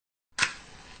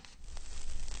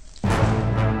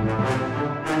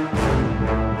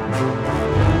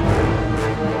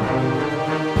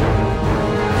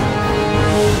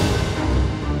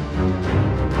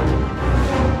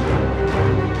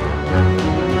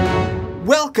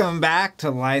Welcome back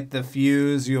to Light the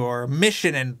Fuse, your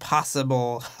Mission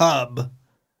Impossible hub.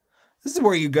 This is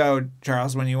where you go,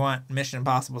 Charles, when you want Mission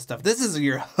Impossible stuff. This is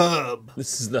your hub.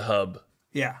 This is the hub.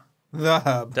 Yeah, the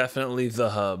hub. Definitely the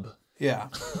hub. Yeah.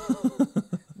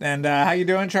 And how you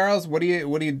doing, Charles? What are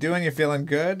you doing? You feeling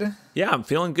good? Yeah, I'm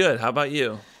feeling good. How about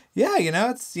you? Yeah,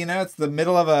 it's the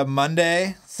middle of a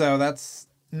Monday, so that's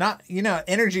not,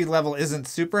 energy level isn't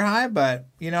super high, but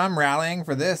I'm rallying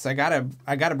for this. I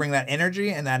gotta bring that energy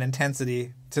and that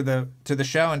intensity to the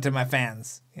show and to my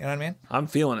fans. You know what I mean? I'm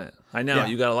feeling it. I know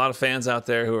you got a lot of fans out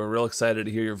there who are real excited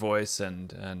to hear your voice,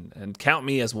 and count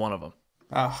me as one of them.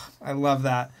 Oh, I love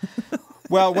that.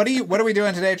 Well, what are we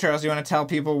doing today, Charles? You want to tell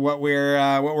people what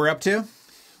we're up to?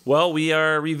 Well, we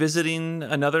are revisiting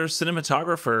another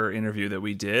cinematographer interview that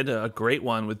we did, a great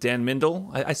one with Dan Mindel.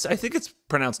 I think it's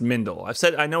pronounced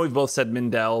Mindel. I know we've both said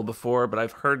Mindel before, but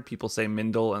I've heard people say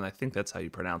Mindel, and I think that's how you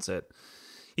pronounce it.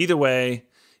 Either way,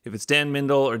 if it's Dan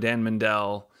Mindel or Dan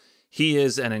Mindel, he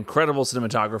is an incredible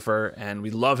cinematographer, and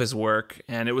we love his work.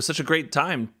 And it was such a great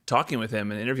time talking with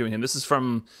him and interviewing him. This is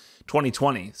from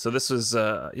 2020, so this was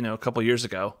a couple years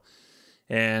ago.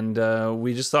 And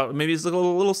we just thought maybe it's a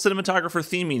little cinematographer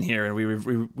theming here. And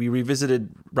we revisited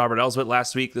Robert Elswit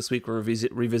last week. This week we're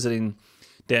revisiting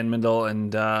Dan Mindel.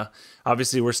 And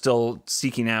obviously we're still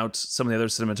seeking out some of the other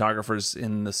cinematographers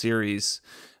in the series.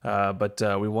 But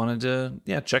we wanted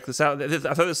to check this out. I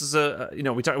thought this is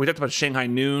we talked about Shanghai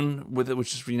Noon with it,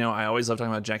 which is I always love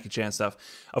talking about Jackie Chan stuff.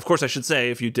 Of course, I should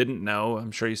say, if you didn't know,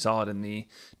 I'm sure you saw it in the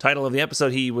title of the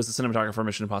episode, he was the cinematographer for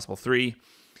Mission Impossible 3.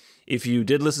 If you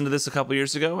did listen to this a couple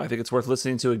years ago, I think it's worth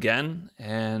listening to again.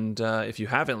 And if you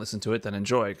haven't listened to it, then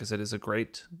enjoy, because it is a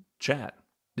great chat.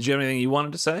 Did you have anything you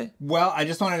wanted to say? Well, I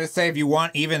just wanted to say, if you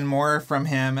want even more from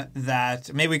him,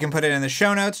 that maybe we can put it in the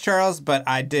show notes, Charles, but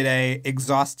I did a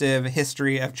exhaustive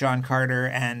history of John Carter,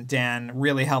 and Dan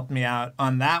really helped me out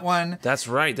on that one. That's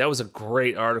right. That was a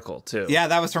great article, too. Yeah,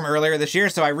 that was from earlier this year,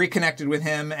 so I reconnected with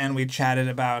him, and we chatted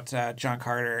about John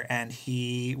Carter, and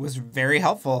he was very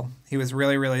helpful. He was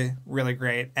really, really, really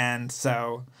great, and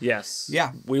so... Yes.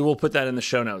 Yeah. We will put that in the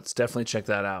show notes. Definitely check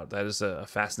that out. That is a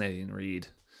fascinating read.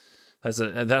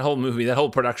 That whole movie, that whole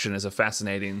production is a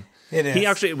fascinating... It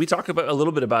is. We talk about a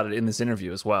little bit about it in this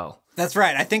interview as well. That's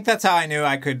right. I think that's how I knew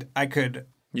I could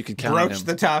you could count on broach him.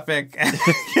 the topic.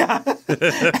 Yeah.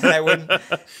 And I wouldn't...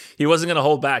 He wasn't going to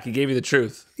hold back. He gave you the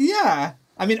truth. Yeah.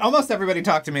 I mean, almost everybody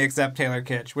talked to me except Taylor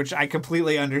Kitsch, which I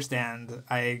completely understand.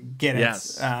 I get it.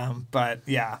 Yes. But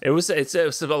yeah. It's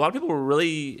a lot of people were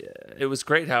really... It was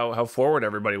great how forward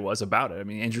everybody was about it. I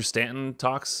mean, Andrew Stanton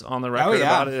talks on the record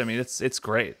about it. I mean, it's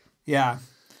great. Yeah.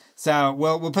 So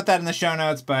we'll put that in the show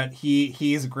notes, but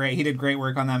he's great. He did great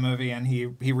work on that movie, and he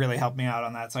really helped me out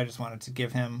on that. So I just wanted to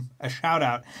give him a shout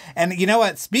out. And you know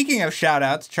what? Speaking of shout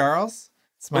outs, Charles,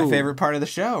 it's my favorite part of the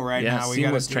show right now. Yeah,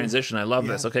 seamless transition. I love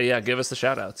this. Okay, give us the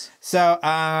shout outs. So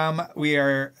we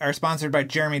are sponsored by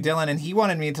Jeremy Dillon, and he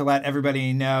wanted me to let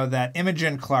everybody know that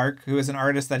Imogen Clark, who is an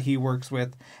artist that he works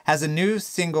with, has a new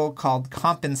single called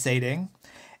Compensating.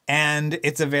 And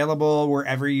it's available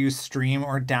wherever you stream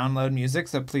or download music,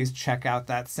 so please check out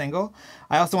that single.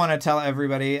 I also want to tell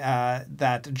everybody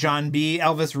that John B.,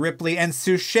 Elvis Ripley, and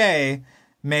Suchet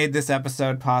made this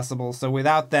episode possible. So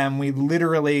without them, we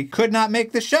literally could not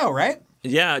make the show, right?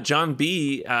 Yeah, John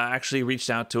B. Actually reached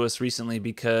out to us recently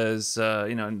because, as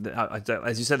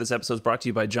you said, this episode is brought to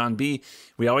you by John B.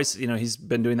 We always, he's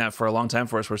been doing that for a long time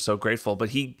for us. We're so grateful. But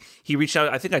he reached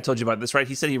out. I think I told you about this, right?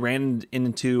 He said he ran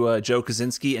into Joe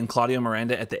Kosinski and Claudio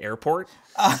Miranda at the airport,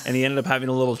 and he ended up having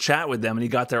a little chat with them, and he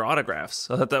got their autographs.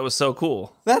 I thought that was so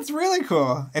cool. That's really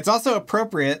cool. It's also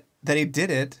appropriate that he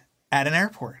did it at an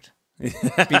airport.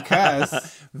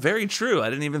 Because very true.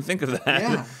 I didn't even think of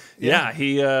that. Yeah.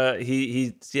 He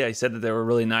said that they were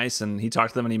really nice, and he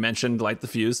talked to them, and he mentioned Light the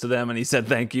Fuse to them, and he said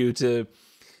thank you to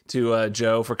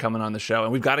Joe for coming on the show.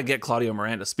 And we've got to get Claudio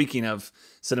Miranda. Speaking of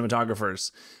cinematographers,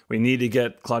 we need to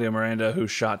get Claudio Miranda, who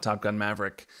shot Top Gun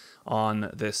Maverick, on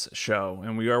this show,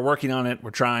 and we are working on it. We're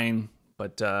trying,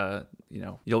 but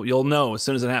you'll know as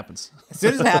soon as it happens. As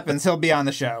soon as it happens, he'll be on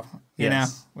the show.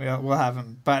 Yes. We'll have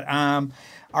him. But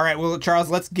all right, well, Charles,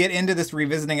 let's get into this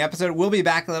revisiting episode. We'll be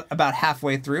back about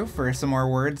halfway through for some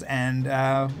more words, and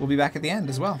we'll be back at the end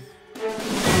as well.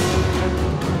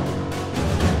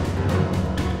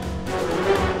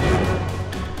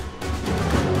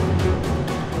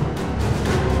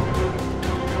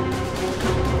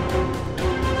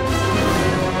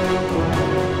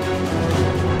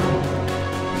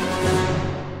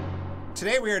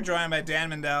 Today we are joined by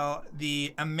Dan Mindel,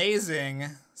 the amazing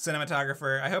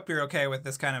cinematographer. I hope you're okay with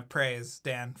this kind of praise,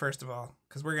 Dan, first of all,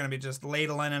 because we're going to be just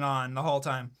ladling it on the whole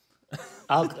time.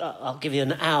 I'll give you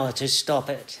an hour to stop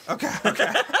it. Okay.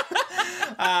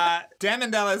 Dan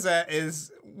Mindel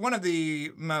is one of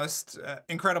the most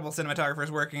incredible cinematographers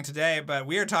working today, but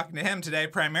we are talking to him today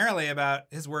primarily about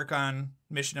his work on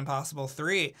Mission Impossible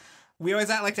 3. We always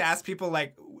like to ask people,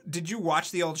 like, did you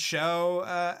watch the old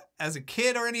show as a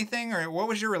kid or anything? Or what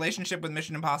was your relationship with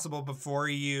Mission Impossible before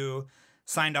you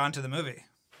signed on to the movie?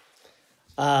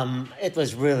 It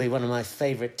was really one of my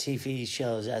favorite TV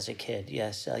shows as a kid.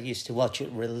 Yes, I used to watch it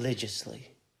religiously.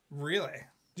 Really?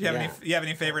 Do you have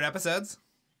any favorite episodes?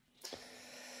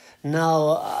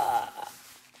 No,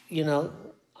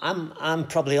 I'm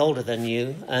probably older than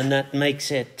you, and that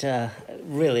makes it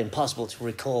really impossible to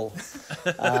recall.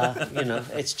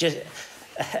 It's just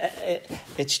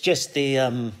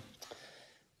the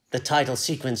title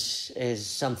sequence is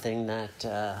something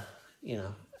that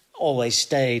always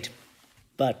stayed.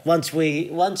 But once I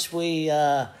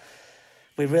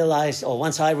realized I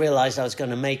was going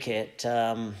to make it,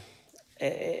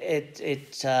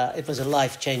 it was a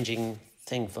life-changing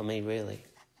thing for me, really.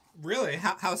 Really?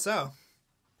 How so?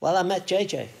 Well, I met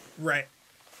JJ. Right.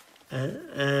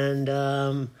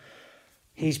 And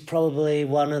he's probably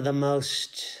one of the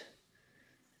most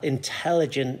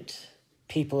intelligent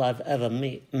people I've ever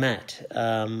met.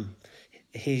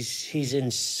 He's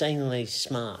insanely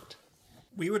smart.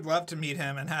 We would love to meet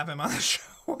him and have him on the show.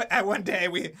 One day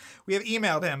we have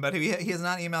emailed him, but he has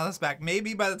not emailed us back.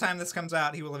 Maybe by the time this comes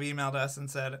out, he will have emailed us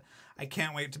and said, "I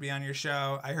can't wait to be on your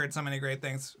show. I heard so many great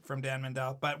things from Dan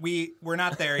Mindel," but we're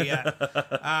not there yet.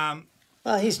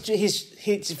 Well, he's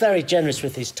very generous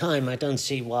with his time. I don't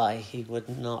see why he would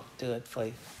not do it for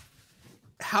you.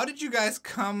 How did you guys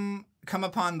come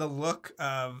upon the look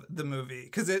of the movie?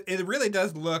 Because it really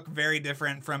does look very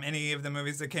different from any of the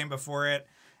movies that came before it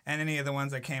and any of the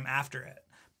ones that came after it.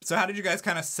 So how did you guys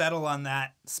kind of settle on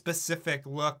that specific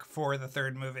look for the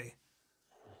third movie?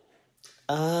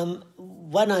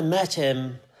 When I met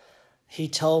him, he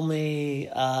told me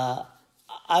I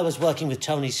was working with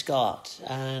Tony Scott,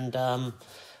 and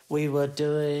we were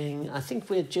doing, I think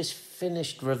we had just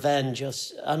finished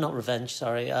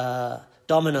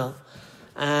Domino.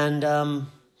 And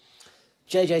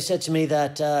JJ said to me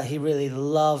that he really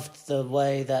loved the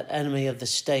way that Enemy of the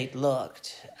State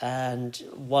looked and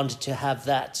wanted to have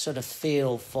that sort of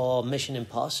feel for Mission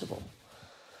Impossible.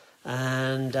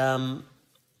 And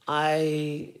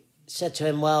I said to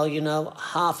him, well,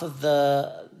 half of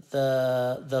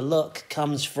the look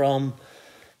comes from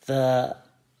the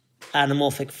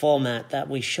anamorphic format that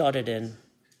we shot it in,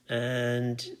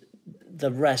 and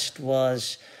the rest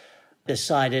was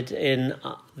decided in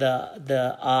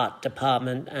the art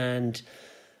department and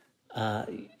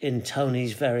in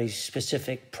Tony's very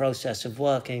specific process of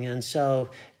working. And so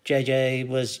JJ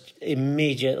was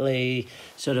immediately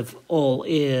sort of all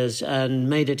ears and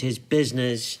made it his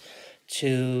business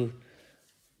to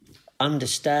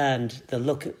understand the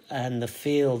look and the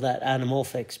feel that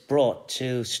anamorphics brought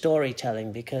to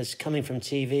storytelling, because coming from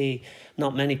TV,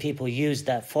 not many people used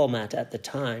that format at the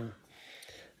time.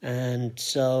 And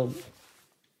so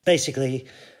basically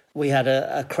we had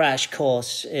a crash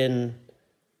course in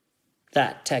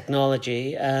that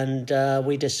technology, and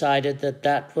we decided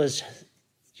that was,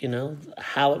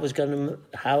 how it was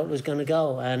going to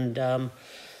go, and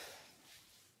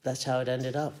that's how it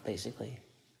ended up, basically.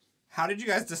 How did you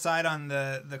guys decide on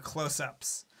the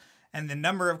close-ups and the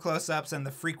number of close-ups and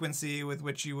the frequency with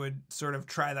which you would sort of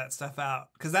try that stuff out?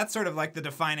 Because that's sort of like the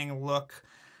defining look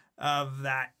of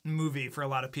that movie for a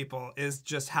lot of people, is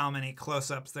just how many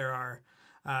close-ups there are.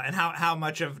 And how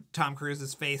much of Tom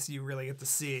Cruise's face you really get to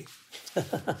see.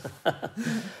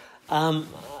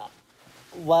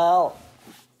 Well,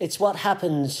 it's what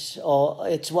happens, or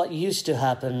it's what used to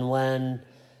happen when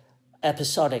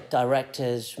episodic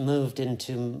directors moved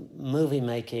into movie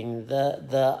making.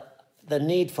 The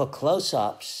need for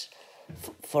close-ups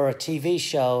for a TV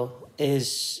show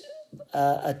is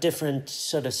a different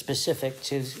sort of specific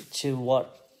to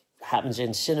what happens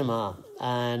in cinema,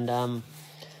 and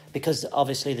because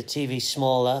obviously the TV's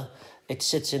smaller, it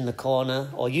sits in the corner,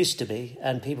 or used to be,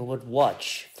 and people would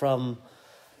watch from,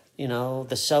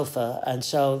 the sofa. And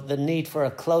so the need for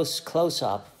a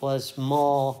close-up was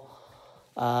more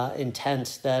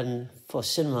intense than for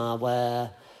cinema,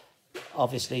 where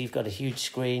obviously you've got a huge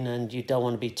screen and you don't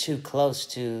want to be too close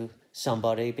to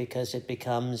somebody because it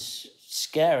becomes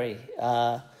scary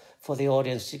for the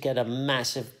audience to get a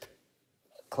massive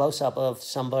close-up of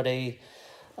somebody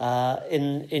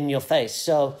in your face.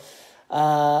 So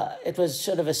it was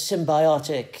sort of a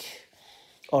symbiotic,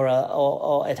 or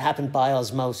it happened by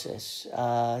osmosis.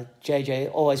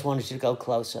 JJ always wanted to go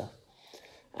closer,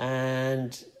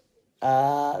 and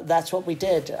that's what we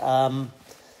did.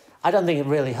 I don't think it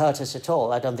really hurt us at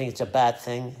all. I don't think it's a bad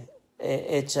thing.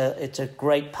 It's a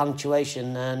great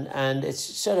punctuation, and it's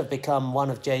sort of become one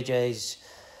of JJ's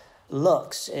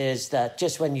looks, is that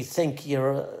just when you think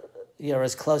you're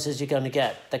as close as you're going to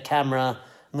get, the camera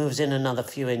moves in another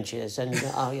few inches, and you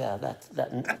go, oh yeah,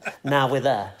 that now we're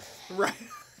there. Right.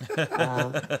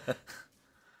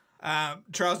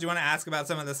 Charles, do you want to ask about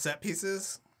some of the set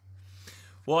pieces?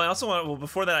 Well,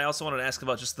 before that, I also wanted to ask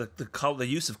about just the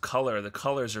use of color. The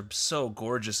colors are so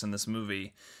gorgeous in this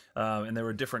movie. And there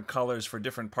were different colors for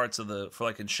different parts of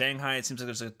like in Shanghai, it seems like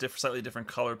there's a slightly different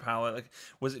color palette.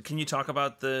 Like, can you talk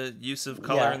about the use of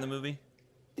color in the movie?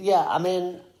 Yeah, I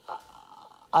mean,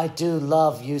 I do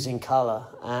love using color,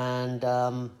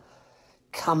 and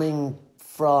coming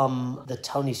from the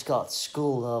Tony Scott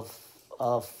school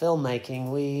of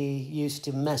filmmaking, we used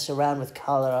to mess around with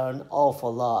color an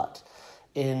awful lot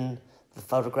in the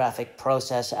photographic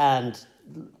process and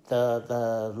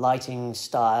the lighting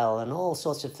style and all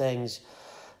sorts of things.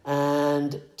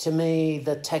 And to me,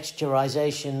 the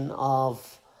texturization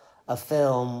of a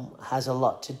film has a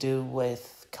lot to do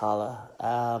with color.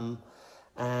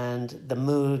 And the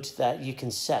mood that you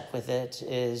can set with it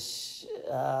is,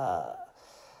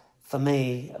 for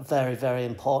me, very, very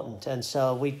important. And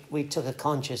so we took a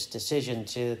conscious decision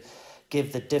to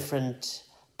give the different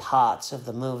parts of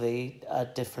the movie a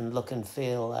different look and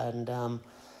feel. And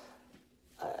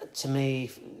to me,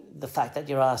 the fact that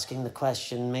you're asking the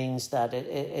question means that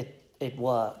it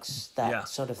works. That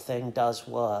sort of thing does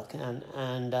work.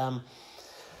 And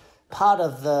part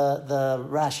of the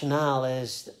rationale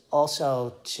is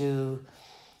also to,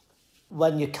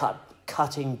 when you're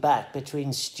cutting back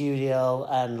between studio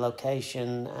and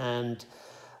location and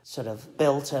sort of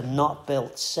built and not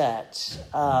built sets,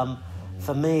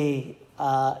 for me,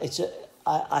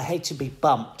 I hate to be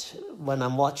bumped when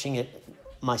I'm watching it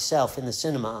myself in the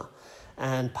cinema,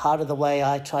 and part of the way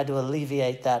I try to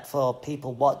alleviate that for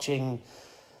people watching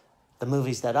the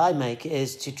movies that I make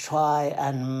is to try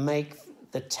and make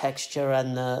the texture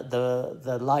and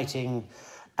the lighting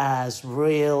as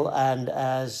real and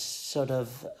as sort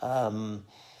of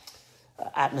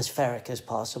atmospheric as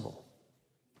possible.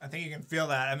 I think you can feel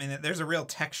that. I mean, there's a real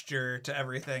texture to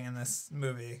everything in this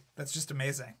movie that's just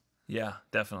amazing. Yeah,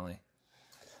 definitely.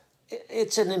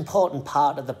 It's an important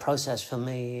part of the process for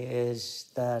me, is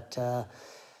that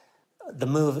the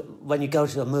movie, when you go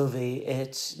to a movie,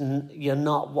 you're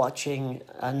not watching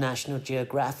a National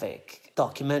Geographic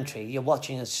documentary. You're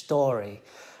watching a story,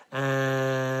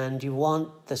 and you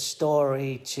want the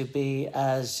story to be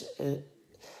as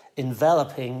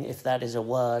enveloping, if that is a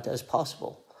word, as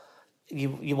possible.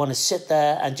 You want to sit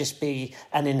there and just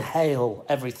and inhale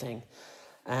everything.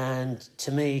 And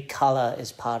to me, color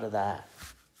is part of that.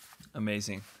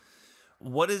 Amazing.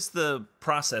 What is the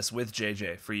process with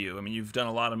JJ for you? I mean, you've done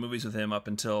a lot of movies with him up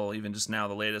until even just now,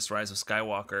 the latest, Rise of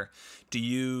Skywalker. Do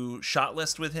you shot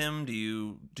list with him? Do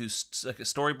you do like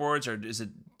storyboards, or is it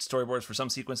storyboards for some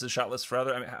sequences, shot lists for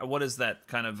other? I mean, what is that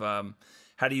kind of?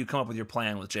 How do you come up with your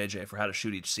plan with JJ for how to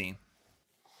shoot each scene?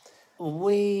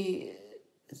 We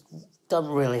don't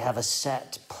really have a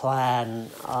set plan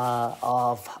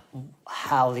of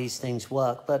how these things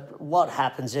work, but what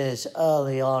happens is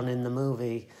early on in the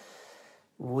movie,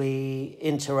 we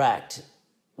interact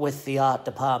with the art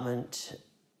department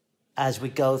as we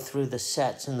go through the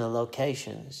sets and the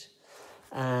locations.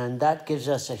 And that gives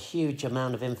us a huge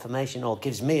amount of information, or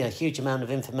gives me a huge amount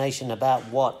of information about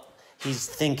what he's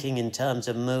thinking in terms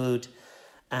of mood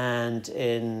and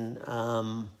in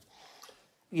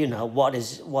what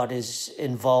is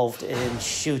involved in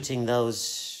shooting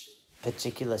those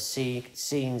particular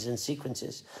scenes and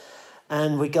sequences.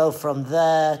 And we go from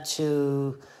there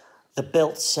to the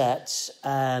built sets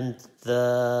and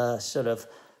the sort of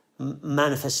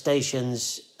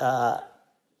manifestations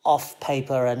off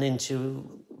paper and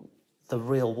into the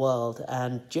real world.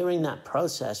 And during that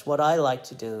process, what I like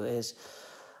to do is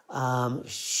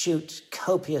shoot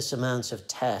copious amounts of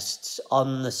tests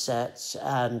on the sets,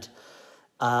 and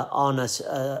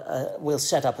we'll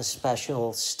set up a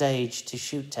special stage to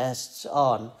shoot tests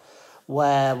on,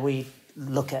 where we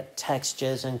look at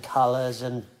textures and colors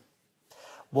and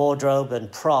wardrobe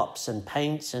and props and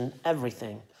paints and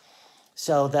everything,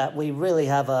 so that we really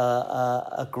have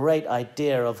a great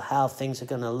idea of how things are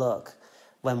going to look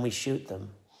when we shoot them.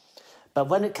 But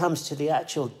when it comes to the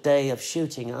actual day of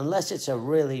shooting, unless it's a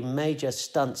really major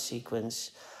stunt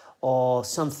sequence or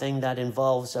something that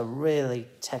involves a really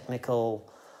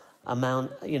technical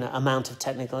amount of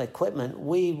technical equipment,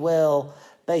 we will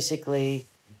basically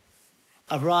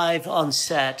arrive on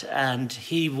set and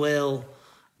he will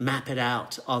map it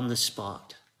out on the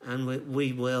spot. and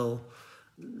we will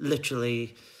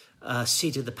literally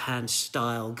seat of the pants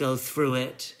style go through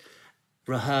it,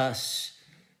 rehearse,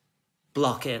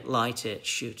 block it, light it,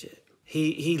 shoot it.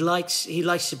 He likes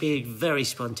to be very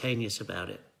spontaneous about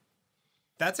it.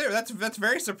 That's it. That's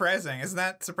very surprising. Isn't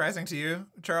that surprising to you,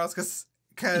 Charles? Because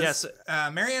Yes.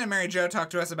 Marianne and Mary Jo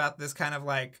talked to us about this kind of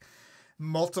like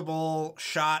multiple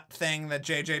shot thing that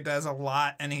JJ does a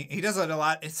lot, and he does it a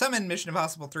lot. It's some in Mission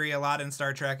Impossible 3, a lot in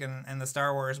Star Trek and the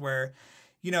Star Wars, where,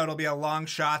 you know, it'll be a long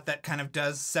shot that kind of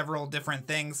does several different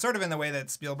things, sort of in the way that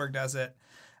Spielberg does it.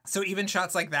 So even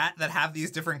shots like that have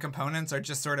these different components are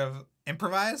just sort of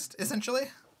improvised,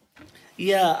 essentially?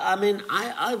 Yeah, I mean,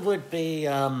 I would be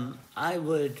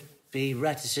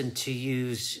reticent to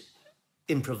use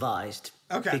improvised.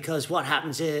 Okay. Because what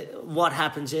happens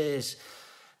is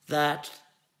that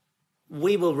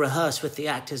we will rehearse with the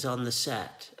actors on the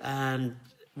set, and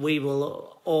we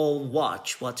will all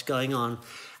watch what's going on.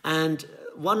 And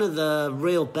one of the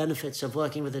real benefits of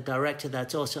working with a director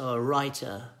that's also a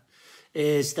writer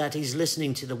is that he's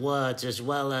listening to the words as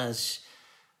well as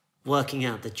working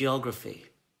out the geography.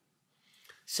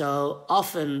 So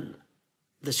often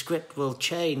the script will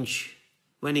change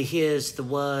when he hears the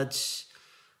words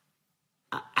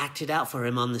acted out for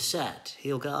him on the set.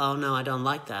 He'll go, oh no, I don't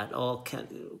like that, or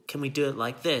can we do it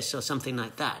like this, or something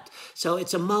like that. So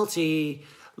it's a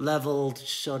multi-leveled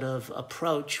sort of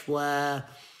approach where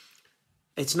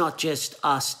it's not just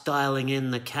us dialing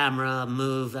in the camera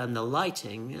move and the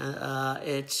lighting,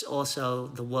 it's also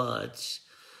the words.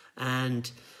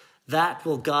 And that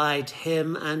will guide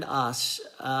him and us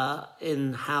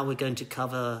in how we're going to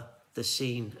cover the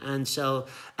scene. And so,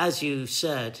 as you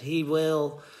said, he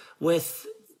will, with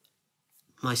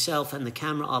myself and the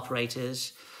camera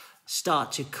operators,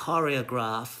 start to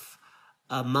choreograph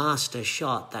a master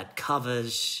shot that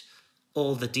covers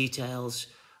all the details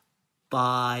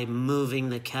by moving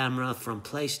the camera from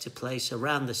place to place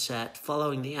around the set,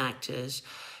 following the actors,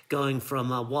 going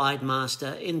from a wide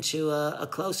master into a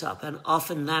close-up. And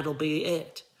often that'll be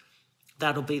it.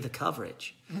 That'll be the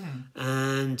coverage. Mm-hmm.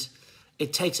 And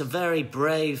it takes a very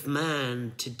brave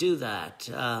man to do that,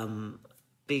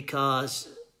 because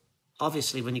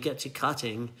obviously when you get to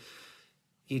cutting,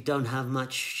 you don't have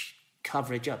much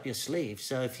coverage up your sleeve.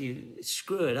 So if you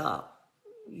screw it up,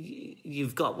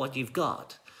 you've got what you've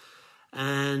got.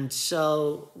 And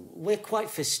so we're quite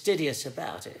fastidious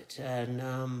about it.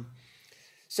 And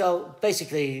so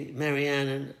basically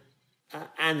Marianne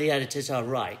and the editors are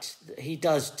right. He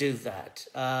does do that.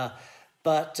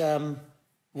 But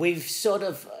we've sort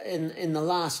of, in the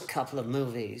last couple of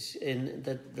movies, in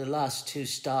the last two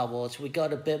Star Wars, we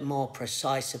got a bit more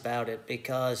precise about it,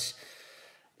 because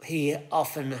he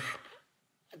often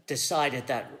decided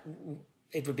that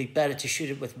it would be better to shoot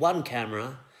it with one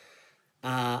camera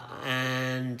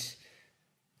and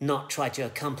not try to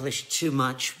accomplish too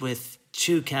much with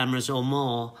two cameras or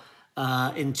more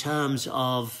in terms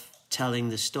of telling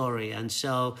the story. And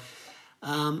so,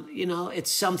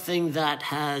 it's something that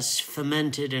has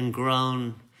fermented and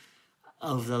grown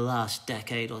over the last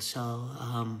decade or so.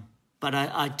 But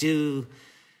I do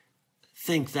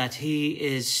think that he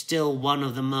is still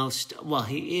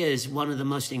he is one of the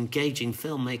most engaging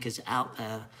filmmakers out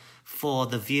there for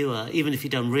the viewer, even if you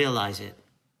don't realize it.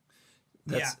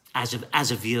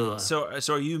 As a viewer. So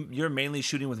are you're mainly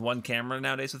shooting with one camera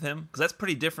nowadays with him? Because that's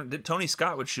pretty different. Tony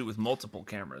Scott would shoot with multiple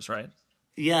cameras, right?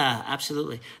 Yeah,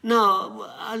 absolutely. No,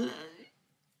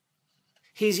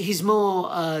 he's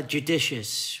more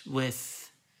judicious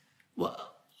with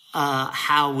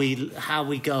how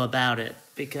we go about it,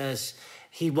 because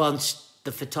he wants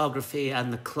the photography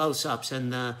and the close-ups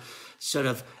and the sort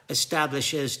of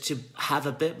establishes to have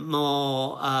a bit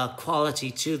more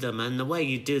quality to them. And the way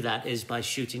you do that is by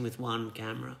shooting with one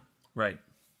camera. Right.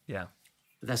 Yeah.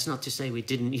 That's not to say we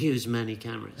didn't use many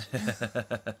cameras.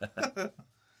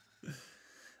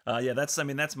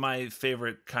 That's my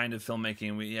favorite kind of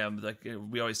filmmaking.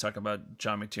 We always talk about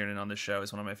John McTiernan on this show.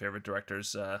 He's one of my favorite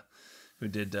directors who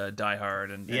did Die Hard,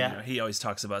 and he always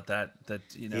talks about that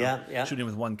shooting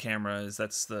with one camera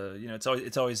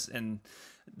it's always and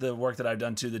the work that I've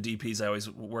done too, the DPs I always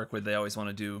work with, they always want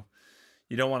to do.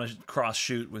 You don't want to cross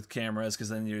shoot with cameras, because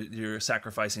then you're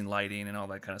sacrificing lighting and all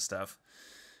that kind of stuff.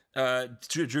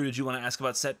 Drew, did you want to ask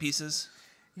about set pieces?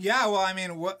 Yeah, well, I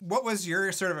mean, what was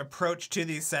your sort of approach to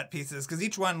these set pieces? Because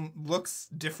each one looks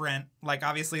different. Like,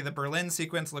 obviously, the Berlin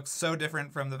sequence looks so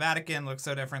different from the Vatican, looks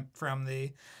so different from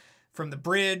the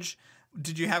bridge.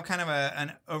 Did you have kind of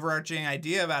an overarching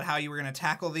idea about how you were going to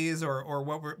tackle these, or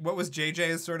what was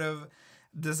JJ's sort of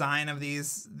design of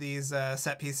these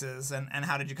set pieces, and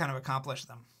how did you kind of accomplish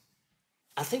them?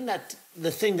 I think that the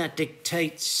thing that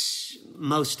dictates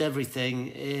most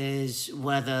everything is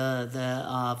whether there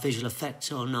are visual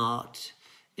effects or not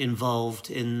involved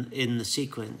in the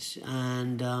sequence.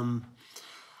 And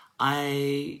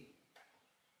I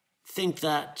think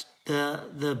that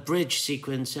the bridge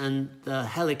sequence and the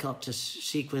helicopter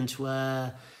sequence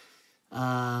where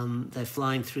they're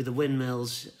flying through the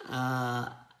windmills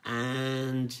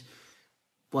and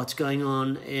what's going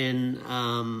on in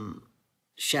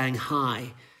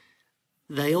Shanghai,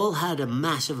 they all had a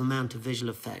massive amount of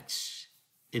visual effects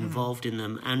involved in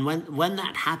them. And when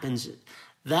that happens,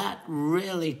 that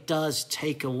really does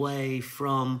take away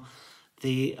from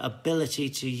the ability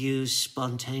to use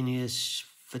spontaneous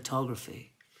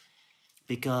photography,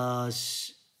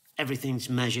 because everything's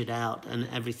measured out and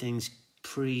everything's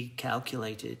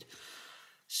pre-calculated.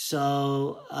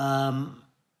 So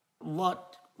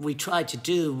what we tried to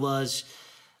do was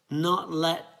not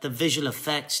let the visual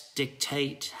effects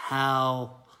dictate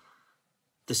how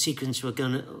the sequence were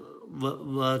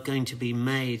going to be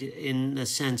made, in the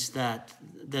sense that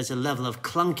there's a level of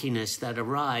clunkiness that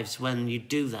arrives when you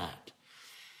do that.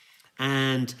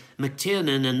 And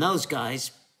McTiernan and those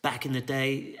guys, back in the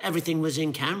day, everything was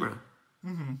in camera.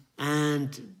 Mm-hmm.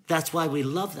 And that's why we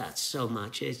love that so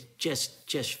much. It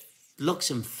just looks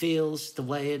and feels the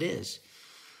way it is.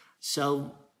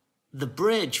 So the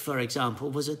bridge, for example,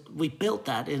 we built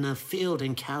that in a field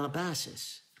in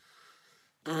Calabasas.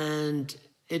 And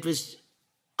it was,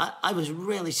 I was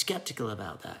really skeptical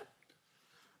about that.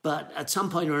 But at some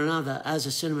point or another, as a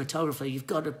cinematographer, you've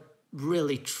got to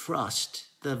really trust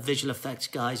the visual effects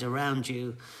guys around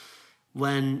you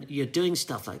when you're doing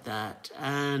stuff like that.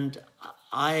 And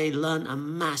I learned a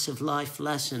massive life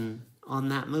lesson on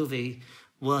that movie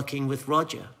working with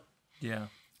Roger. Yeah.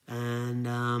 And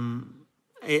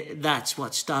that's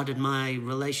what started my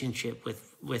relationship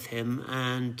with him.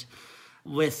 And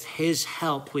with his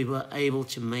help, we were able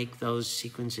to make those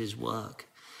sequences work.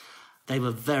 They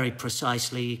were very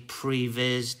precisely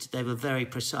pre-vised. They were very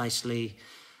precisely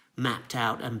mapped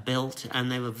out and built,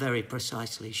 and they were very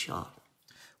precisely shot.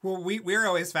 Well, we're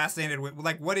always fascinated with,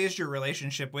 like, what is your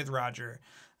relationship with Roger?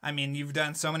 I mean, you've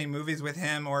done so many movies with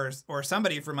him or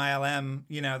somebody from ILM,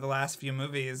 the last few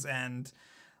movies. And,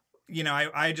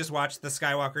 I just watched the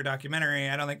Skywalker documentary.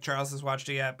 I don't think Charles has watched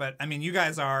it yet. But, I mean, you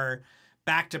guys are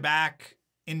back-to-back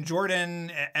in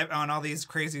Jordan on all these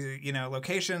crazy,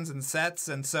 locations and sets.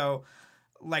 And so,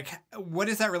 like, what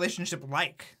is that relationship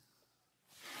like?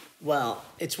 Well,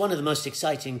 it's one of the most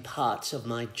exciting parts of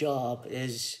my job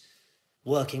is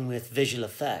working with visual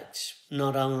effects,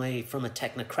 not only from a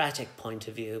technocratic point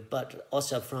of view, but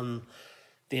also from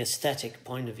the aesthetic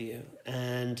point of view.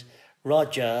 And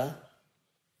Roger,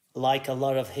 like a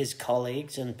lot of his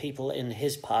colleagues and people in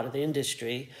his part of the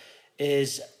industry,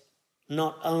 is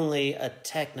not only a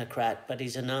technocrat, but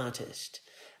he's an artist.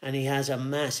 And he has a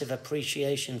massive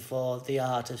appreciation for the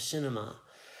art of cinema.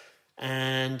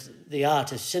 And the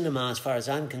art of cinema, as far as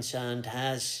I'm concerned,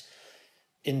 has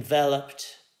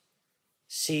enveloped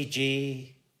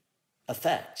CG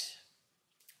effects.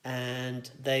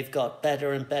 And they've got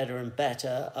better and better and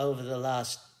better over the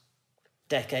last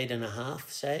decade and a half,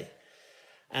 say.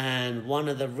 And one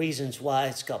of the reasons why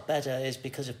it's got better is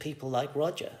because of people like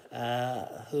Roger,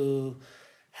 who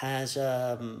has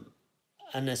an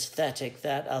aesthetic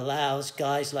that allows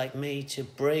guys like me to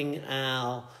bring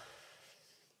our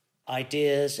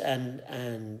ideas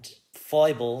and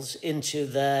foibles into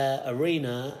their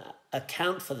arena,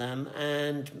 account for them,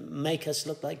 and make us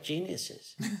look like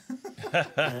geniuses.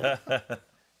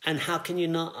 And how can you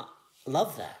not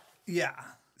love that? Yeah.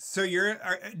 So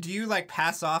do you like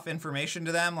pass off information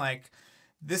to them? Like,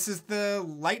 this is the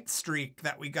light streak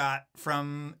that we got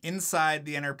from inside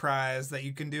the Enterprise that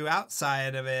you can do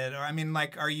outside of it. Or, I mean,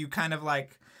 like, are you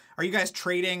guys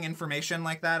trading information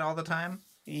like that all the time?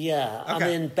 Yeah, okay.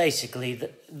 I mean, basically,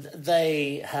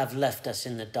 they have left us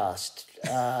in the dust.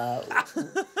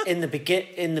 In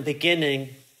the beginning,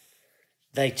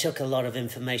 they took a lot of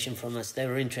information from us. They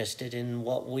were interested in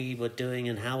what we were doing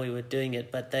and how we were doing it,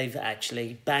 but they've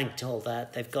actually banked all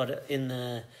that. They've got it in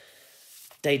their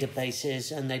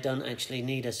databases, and they don't actually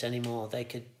need us anymore. They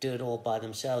could do it all by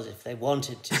themselves if they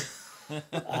wanted to.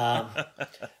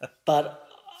 But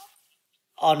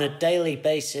on a daily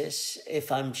basis,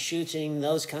 if I'm shooting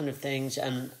those kind of things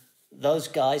and those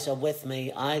guys are with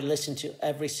me, I listen to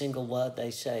every single word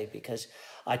they say, because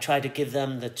I try to give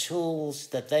them the tools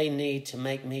that they need to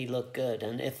make me look good.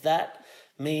 And if that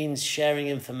means sharing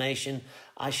information,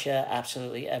 I share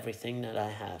absolutely everything that I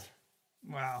have.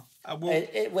 Wow.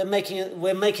 We're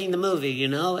making the movie,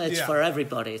 It's for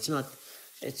everybody.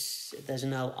 There's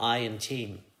no I in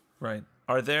team. Right.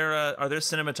 Are there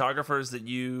cinematographers that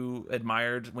you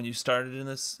admired when you started in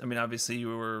this? I mean, obviously did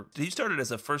you start it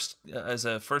as a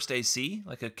first AC,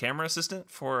 like a camera assistant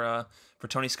for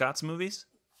Tony Scott's movies?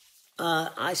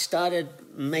 I started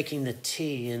making the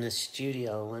tea in a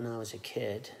studio when I was a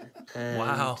kid. And,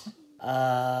 wow.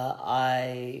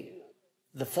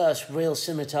 The first real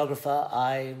cinematographer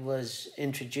I was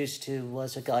introduced to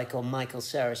was a guy called Michael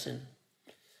Saracen.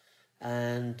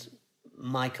 And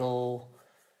Michael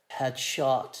had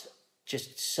shot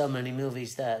just so many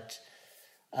movies that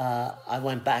I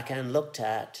went back and looked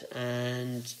at,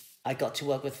 and I got to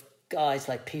work with guys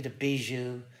like Peter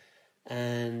Bijou,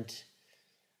 and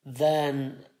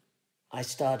then I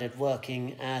started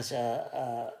working as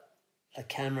a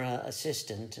camera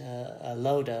assistant, a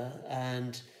loader,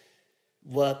 and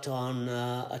worked on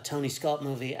a Tony Scott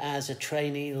movie as a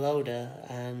trainee loader.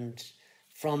 And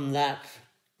from that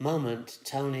moment,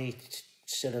 Tony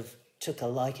sort of took a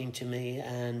liking to me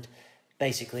and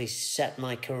basically set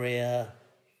my career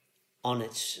on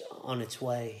its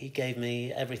way. He gave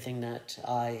me everything that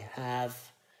I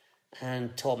have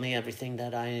and taught me everything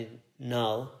that I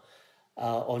know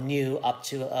or knew up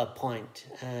to a point.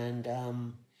 And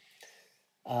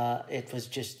it was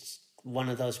just one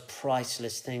of those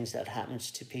priceless things that happens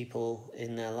to people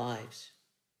in their lives.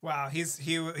 Wow, he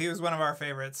was one of our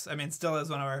favorites. I mean, still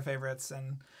is one of our favorites,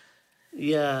 and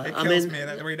yeah, it kills me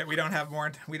that we don't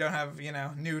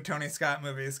have new Tony Scott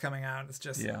movies coming out. It's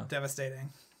just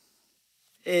devastating.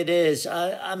 It is.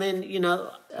 I mean,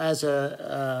 as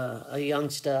a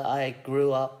youngster, I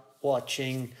grew up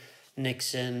watching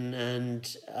Nixon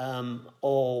and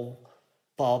all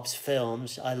Bob's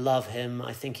films. I love him.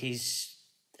 I think he's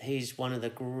one of the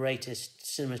greatest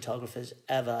cinematographers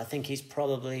ever. I think he's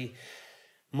probably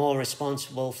more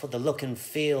responsible for the look and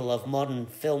feel of modern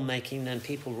filmmaking than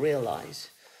people realize.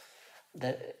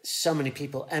 That so many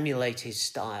people emulate his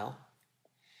style.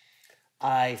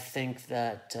 I think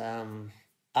that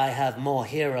I have more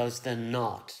heroes than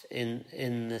not in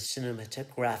the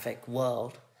cinematographic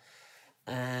world,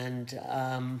 and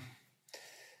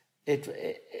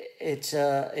it's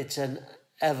an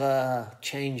ever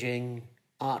changing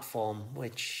art form,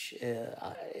 which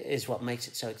is what makes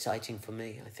it so exciting for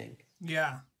me, I think.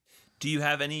 Yeah. Do you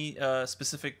have any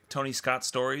specific Tony Scott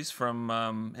stories from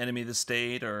Enemy of the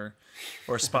State or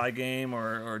Spy Game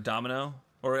or Domino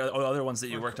or other ones that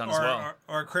you worked on as well?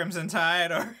 Or Crimson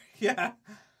Tide or yeah.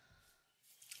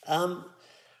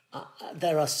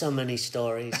 There are so many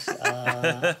stories.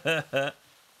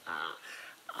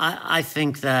 I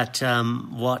think that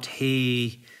what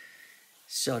he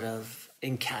sort of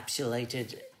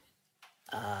encapsulated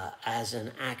as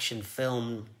an action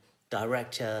film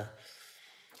director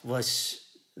was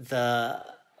there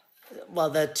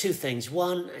are two things.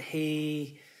 One,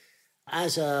 he,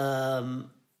 as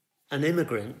an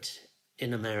immigrant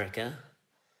in America,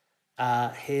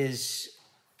 his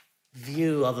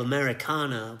view of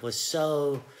Americana was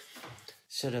so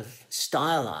sort of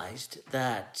stylized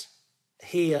that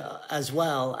he, as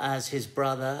well as his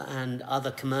brother and other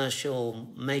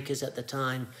commercial makers at the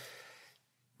time,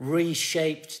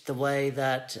 reshaped the way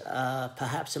that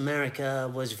perhaps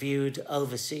America was viewed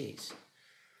overseas.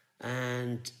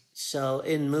 And so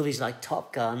in movies like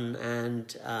Top Gun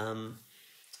and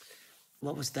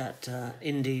what was that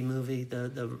indie movie,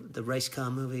 the race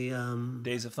car movie?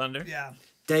 Days of Thunder? Yeah.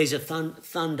 Days of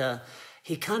Thunder,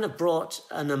 he kind of brought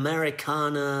an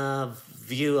Americana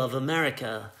view of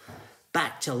America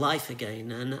back to life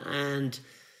again. And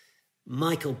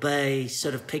Michael Bay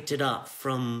sort of picked it up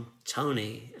from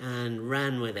Tony and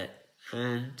ran with it.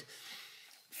 And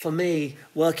for me,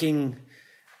 working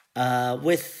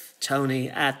with Tony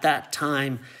at that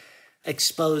time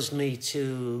exposed me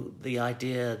to the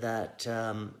idea that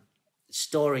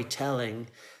storytelling,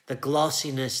 the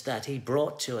glossiness that he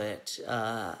brought to it,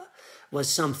 was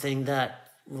something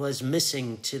that was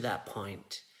missing to that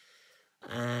point.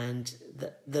 And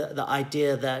the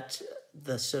idea that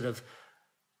the sort of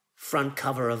front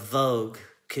cover of Vogue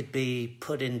could be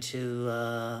put into,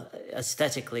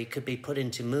 aesthetically, could be put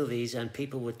into movies and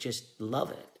people would just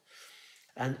love it.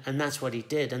 And that's what he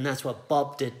did. And that's what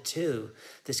Bob did too.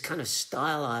 This kind of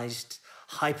stylized,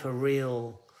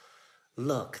 hyper-real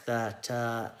look that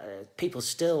people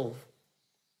still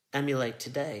emulate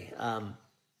today,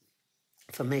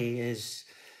 for me, is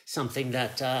something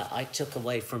that I took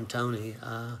away from Tony.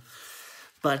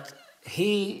 But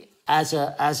he, as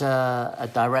a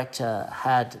director,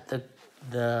 had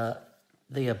the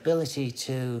ability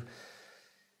to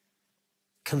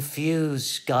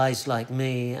confuse guys like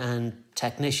me and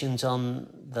technicians on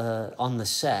the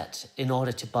set in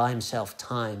order to buy himself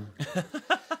time.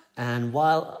 And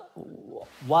while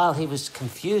while he was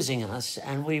confusing us,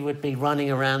 and we would be running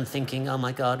around thinking, oh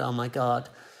my God,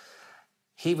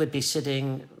 he would be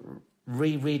sitting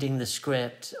rereading the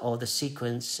script or the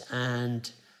sequence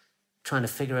and trying to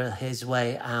figure his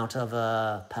way out of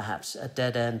perhaps a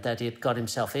dead end that he had got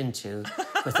himself into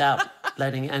without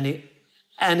letting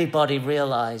anybody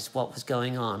realize what was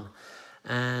going on.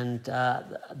 And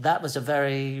that was a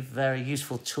very, very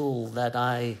useful tool that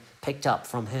I picked up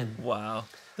from him. Wow,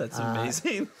 that's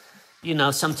amazing. You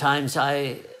know, sometimes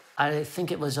I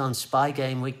think it was on Spy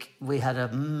Game, we had a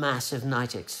massive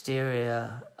night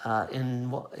exterior in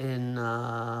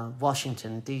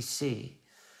Washington, D.C.,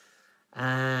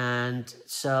 and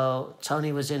so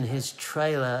Tony was in his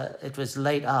trailer. It was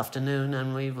late afternoon,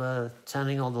 and we were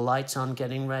turning all the lights on,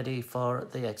 getting ready for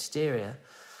the exterior.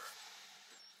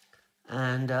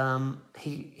 And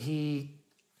he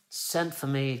sent for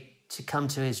me to come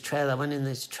to his trailer. I went in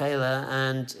his trailer,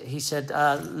 and he said,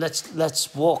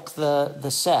 let's walk the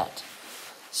set.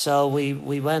 So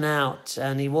we went out,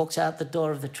 and he walked out the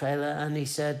door of the trailer, and he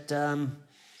said,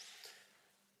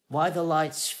 why the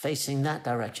lights facing that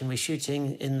direction? We're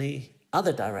shooting in the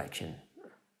other direction.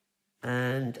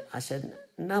 And I said,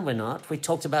 no, we're not. We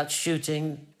talked about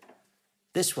shooting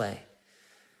this way.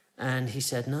 And he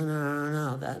said,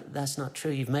 no, that's not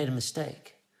true. You've made a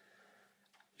mistake.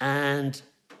 And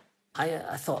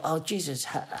I thought, oh, Jesus,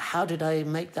 how did I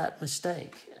make that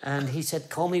mistake? And he said,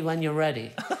 call me when you're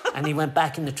ready. And he went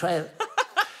back in the trailer.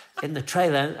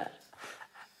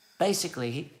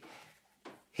 Basically,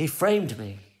 he framed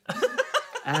me.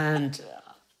 And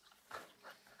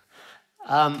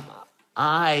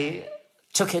I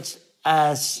took it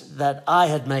as that I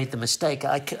had made the mistake.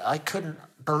 I couldn't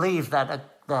believe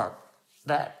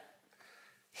that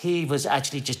he was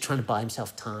actually just trying to buy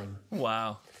himself time.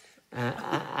 Wow.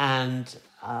 And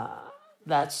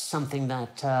that's something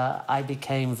that I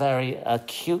became very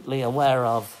acutely aware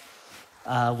of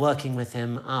working with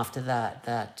him after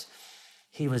that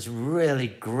he was really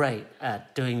great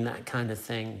at doing that kind of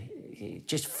thing,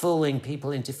 just fooling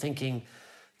people into thinking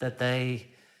that they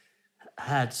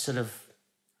had sort of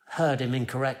heard him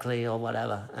incorrectly or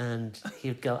whatever. And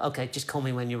he'd go, okay, just call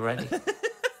me when you're ready.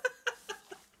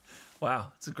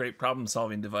 Wow, it's a great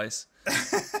problem-solving device.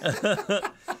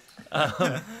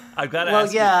 I've got to Well,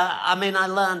 ask yeah, I mean, I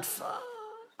learned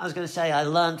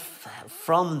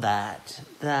from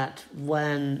that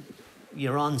when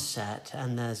you're on set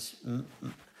and there's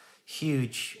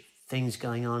huge things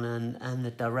going on and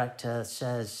the director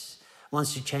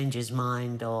wants to change his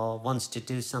mind or wants to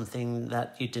do something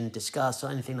that you didn't discuss or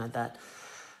anything like that,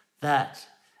 that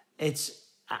it's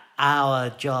our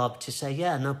job to say,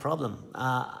 yeah, no problem.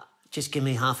 Just give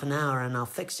me half an hour and I'll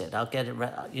fix it. I'll get it,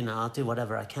 I'll do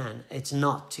whatever I can. It's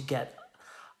not to get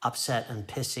upset and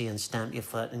pissy and stamp your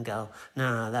foot and go,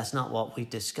 no, that's not what we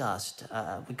discussed.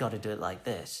 We got to do it like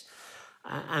this.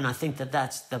 And I think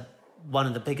that's one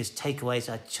of the biggest takeaways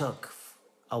I took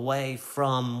away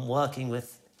from working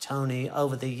with Tony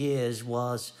over the years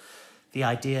was the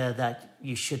idea that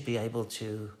you should be able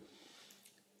to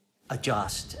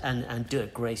adjust and do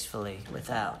it gracefully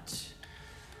without,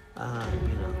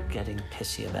 getting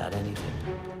pissy about anything.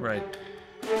 Right.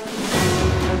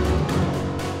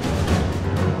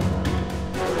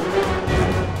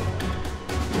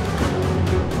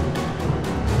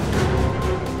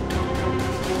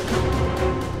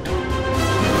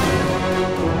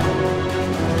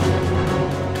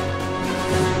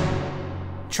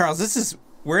 Charles,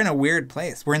 we're in a weird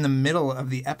place. We're in the middle of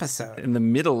the episode. In the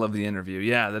middle of the interview,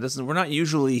 yeah. We're not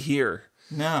usually here.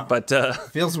 No, but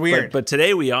feels weird. But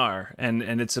today we are, and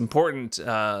it's important.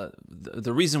 The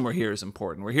reason we're here is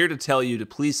important. We're here to tell you to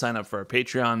please sign up for our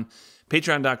Patreon,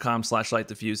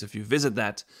 patreon.com/LightTheFuse. If you visit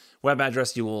that web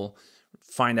address, you will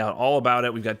find out all about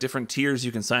it. We've got different tiers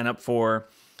you can sign up for,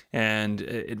 and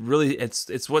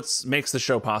it's what makes the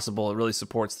show possible. It really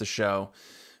supports the show.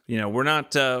 We're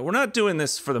not doing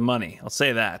this for the money. I'll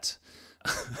say that.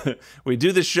 We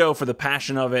do this show for the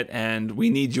passion of it, and we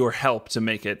need your help to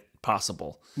make it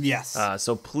possible. Yes.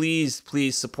 So please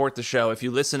support the show. If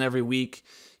you listen every week,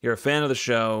 you're a fan of the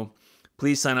show,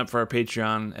 please sign up for our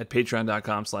Patreon at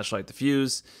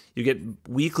patreon.com/LightTheFuse. You get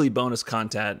weekly bonus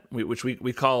content, which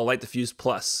we call Light the Fuse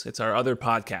Plus. It's our other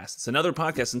podcast. It's another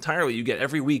podcast entirely. You get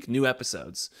every week new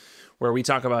episodes where we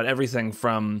talk about everything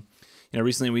from,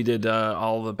 recently we did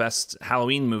all the best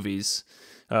Halloween movies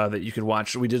that you could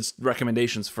watch. We did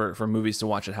recommendations for movies to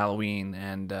watch at Halloween,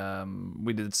 and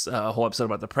we did a whole episode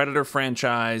about the Predator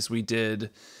franchise. We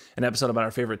did an episode about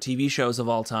our favorite TV shows of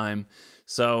all time.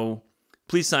 So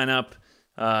please sign up.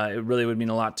 It really would mean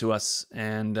a lot to us.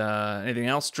 And anything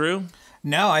else, Drew?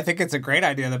 No, I think it's a great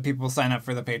idea that people sign up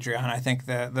for the Patreon. I think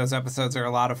that those episodes are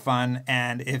a lot of fun.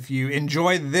 And if you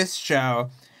enjoy this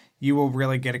show, you will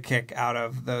really get a kick out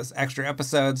of those extra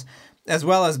episodes, as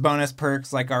well as bonus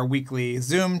perks like our weekly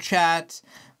Zoom chat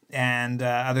and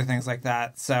other things like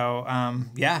that. So,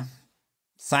 yeah,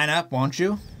 sign up, won't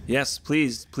you? Yes,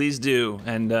 please do.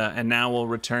 And now we'll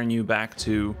return you back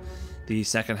to the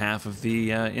second half of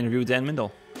the interview with Dan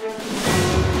Mindel.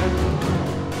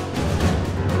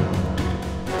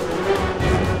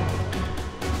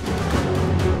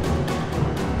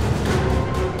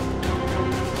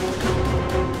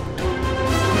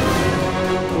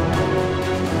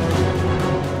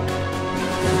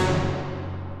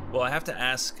 Well, I have to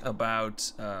ask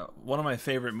about one of my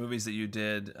favorite movies that you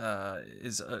did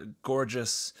is a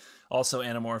gorgeous, also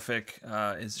anamorphic,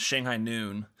 is Shanghai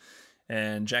Noon.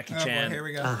 And Jackie Chan. Boy, here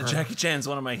we go. Jackie Chan's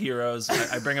one of my heroes.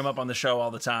 I bring him up on the show all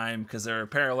the time because there are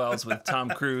parallels with Tom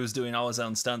Cruise doing all his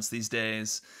own stunts these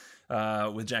days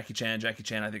with Jackie Chan. Jackie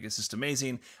Chan, I think, is just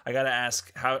amazing. I got to ask,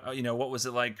 what was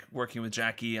it like working with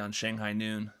Jackie on Shanghai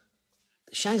Noon?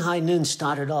 Shanghai Noon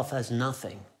started off as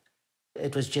nothing.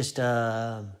 It was just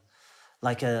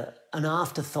like an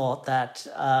afterthought that,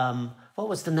 what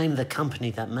was the name of the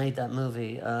company that made that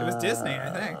movie? It was Disney, I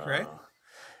think, right?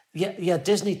 Yeah,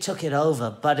 Disney took it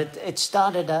over, but it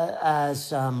started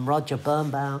as Roger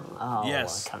Birnbaum. Oh,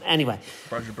 yes. Anyway.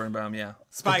 Roger Birnbaum, yeah.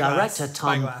 Spyglass,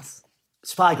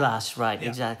 right, yeah.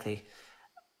 Exactly.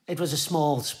 It was a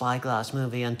small Spyglass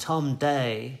movie, and Tom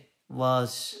Day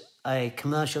was a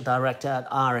commercial director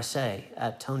at RSA,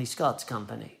 at Tony Scott's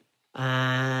company.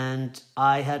 And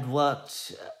I had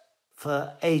worked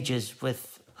for ages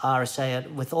with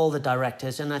RSA, with all the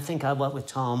directors, and I think I worked with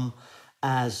Tom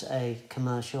as a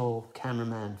commercial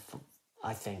cameraman,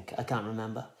 I think. I can't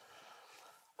remember.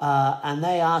 And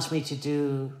they asked me to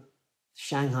do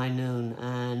Shanghai Noon.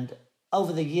 And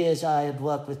over the years I had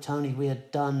worked with Tony, we had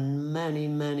done many,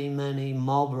 many, many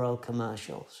Marlboro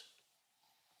commercials,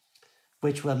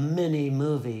 which were mini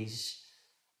movies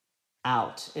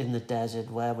out in the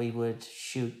desert where we would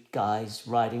shoot guys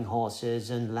riding horses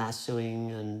and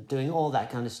lassoing and doing all that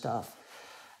kind of stuff.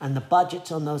 And the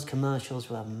budgets on those commercials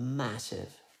were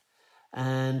massive.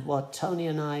 And what Tony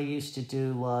and I used to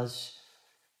do was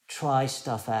try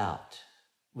stuff out.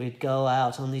 We'd go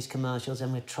out on these commercials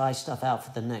and we'd try stuff out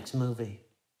for the next movie.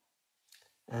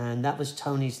 And that was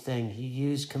Tony's thing. He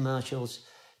used commercials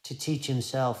to teach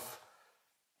himself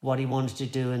what he wanted to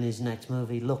do in his next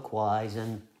movie, look-wise,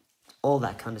 and all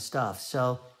that kind of stuff.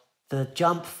 So the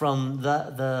jump from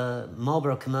the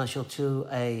Marlboro commercial to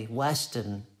a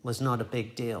Western was not a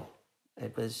big deal.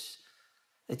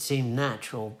 It seemed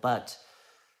natural, but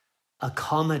a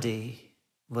comedy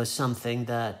was something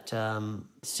that,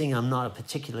 seeing I'm not a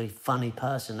particularly funny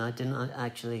person, I didn't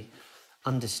actually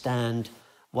understand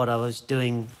what I was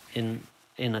doing in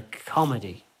a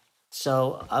comedy.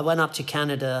 So I went up to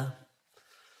Canada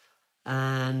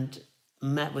and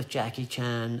met with Jackie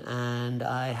Chan, and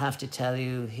I have to tell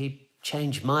you, he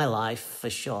changed my life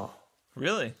for sure.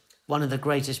 Really? One of the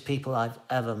greatest people I've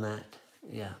ever met,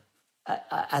 yeah.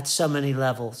 At so many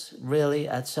levels, really,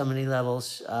 at so many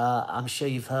levels. I'm sure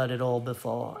you've heard it all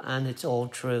before, and it's all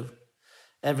true.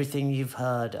 Everything you've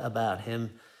heard about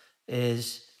him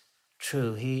is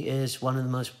true. He is one of the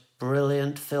most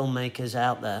brilliant filmmakers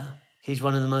out there. He's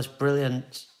one of the most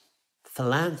brilliant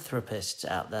philanthropists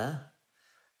out there.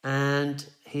 And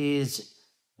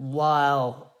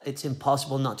while it's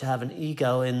impossible not to have an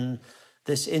ego in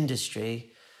this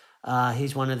industry,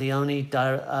 he's one of the only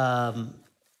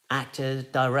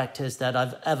directors that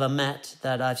I've ever met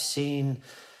that I've seen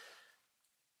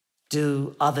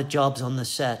do other jobs on the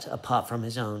set apart from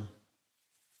his own.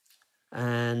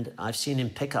 And I've seen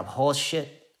him pick up horse shit,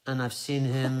 and I've seen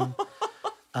him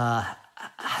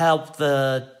help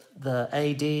the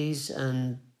ADs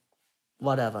and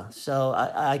whatever. So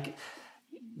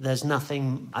there's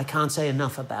nothing, I can't say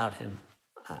enough about him,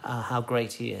 how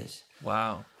great he is.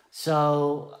 Wow.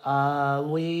 So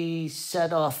we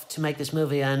set off to make this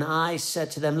movie, and I said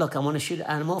to them, look, I want to shoot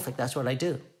anamorphic. That's what I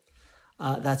do.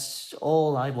 That's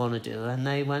all I want to do. And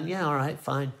they went, yeah, all right,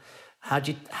 fine.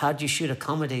 How'd you shoot a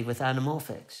comedy with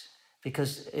anamorphics?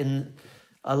 Because in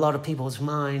a lot of people's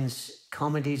minds,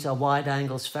 comedies are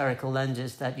wide-angle spherical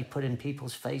lenses that you put in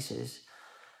people's faces,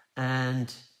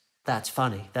 and that's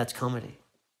funny, that's comedy.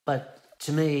 But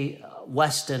to me,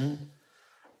 Western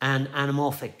and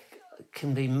anamorphic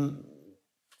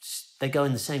they go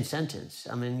in the same sentence.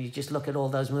 I mean, you just look at all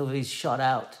those movies shot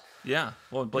out. Yeah,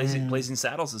 well, Blazing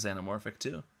Saddles is anamorphic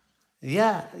too.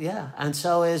 Yeah. And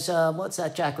so is, what's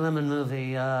that Jack Lemmon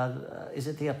movie? Is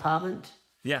it The Apartment?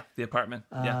 Yeah, The Apartment.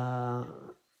 Yeah.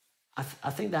 I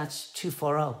think that's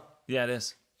 240. Yeah, it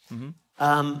is.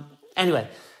 Anyway,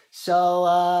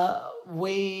 so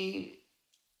we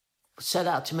set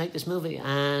out to make this movie,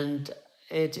 and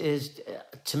it is,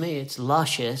 to me, it's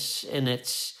luscious in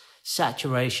its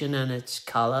saturation and its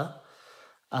color,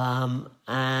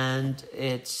 and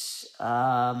it's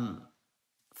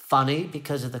funny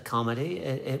because of the comedy.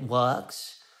 It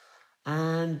works,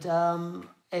 and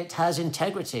it has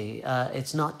integrity.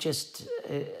 It's not just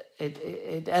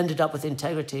it ended up with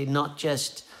integrity, not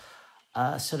just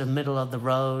a sort of middle of the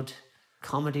road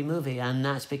comedy movie, and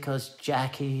that's because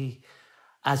Jackie,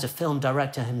 as a film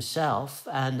director himself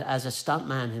and as a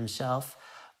stuntman himself,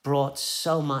 brought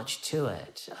so much to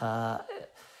it.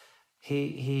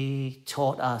 He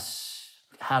taught us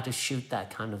how to shoot that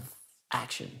kind of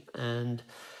action, and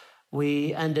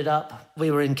we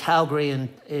were in Calgary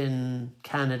in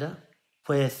Canada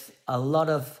with a lot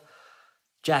of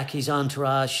Jackie's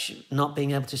entourage not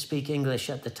being able to speak English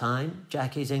at the time.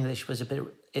 Jackie's English was a bit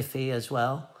iffy as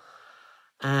well.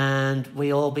 And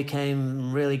we all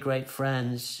became really great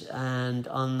friends, and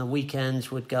on the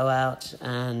weekends would go out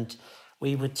and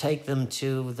we would take them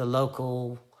to the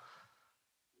local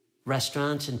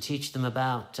restaurants and teach them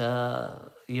about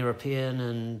European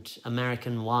and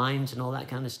American wines and all that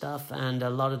kind of stuff. And a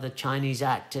lot of the Chinese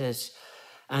actors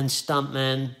and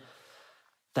stuntmen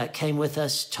that came with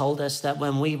us told us that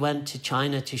when we went to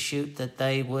China to shoot, that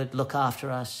they would look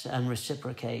after us and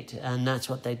reciprocate. And that's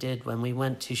what they did. When we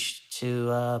went to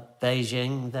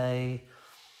Beijing,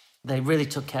 they really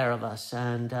took care of us.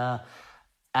 And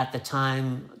at the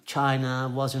time, China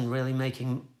wasn't really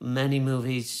making many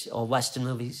movies or Western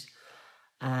movies.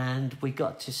 And we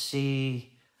got to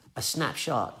see a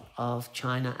snapshot of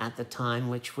China at the time,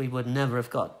 which we would never have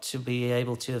got to be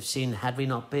able to have seen had we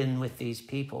not been with these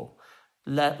people.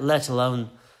 Let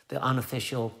alone the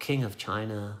unofficial king of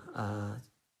China,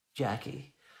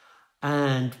 Jackie.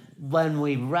 And when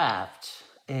we wrapped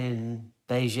in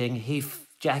Beijing,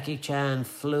 Jackie Chan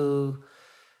flew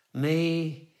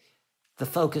me, the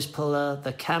focus puller,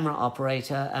 the camera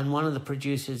operator, and one of the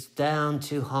producers down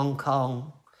to Hong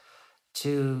Kong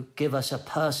to give us a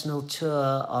personal tour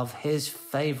of his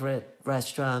favorite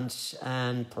restaurants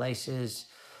and places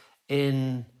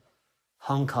in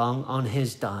Hong Kong on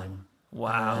his dime.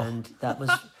 Wow. And that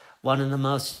was one of the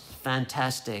most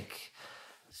fantastic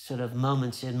sort of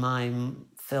moments in my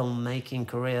filmmaking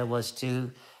career, was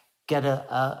to get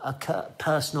a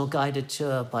personal guided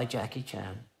tour by Jackie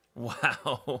Chan.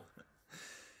 Wow.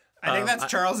 I think that's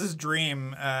Charles's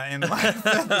dream in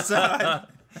life. So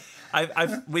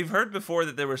we've heard before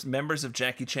that there were members of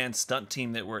Jackie Chan's stunt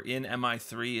team that were in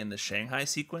MI3 in the Shanghai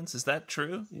sequence. Is that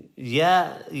true?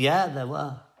 Yeah, there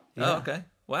were. Yeah. Oh, okay.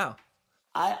 Wow.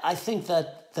 I think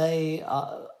that they,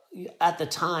 at the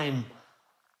time,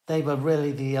 they were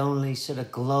really the only sort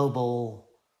of global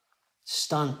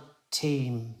stunt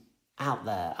team out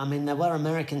there. I mean, there were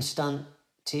American stunt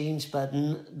teams, but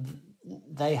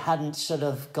they hadn't sort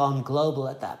of gone global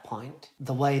at that point,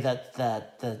 the way that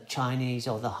the Chinese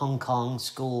or the Hong Kong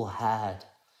school had.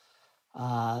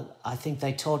 I think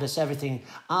they taught us everything.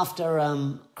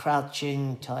 After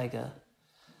Crouching Tiger,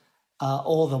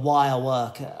 all the wire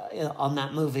work on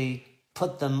that movie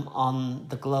put them on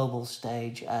the global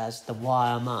stage as the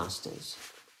wire masters.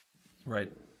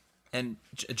 Right. And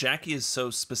Jackie is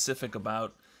so specific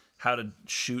about how to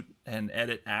shoot and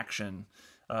edit action,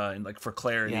 and like for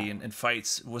clarity and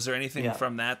fights. Was there anything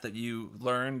from that you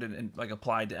learned and like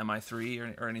applied to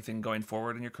MI3 or anything going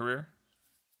forward in your career?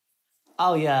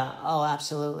 Oh yeah. Oh,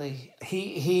 absolutely.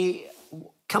 He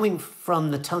coming from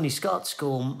the Tony Scott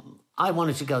school, I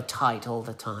wanted to go tight all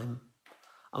the time.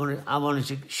 I wanted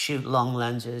to shoot long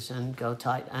lenses and go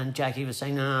tight. And Jackie was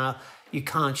saying, no, you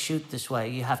can't shoot this way.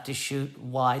 You have to shoot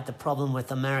wide. The problem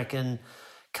with American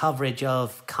coverage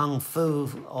of kung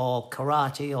fu or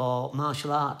karate or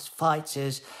martial arts fights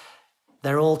is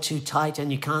they're all too tight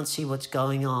and you can't see what's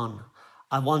going on.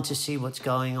 I want to see what's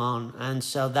going on. And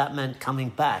so that meant coming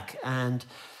back and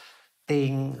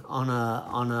being on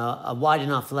a wide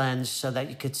enough lens so that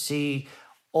you could see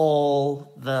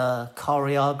all the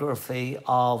choreography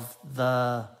of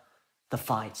the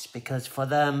fights, because for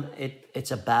them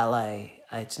it's a ballet.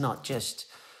 It's not just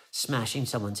smashing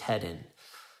someone's head in.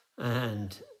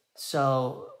 And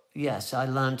so yes, I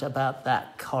learned about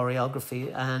that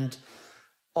choreography. And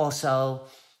also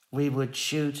we would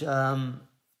shoot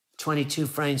 22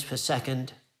 frames per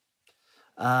second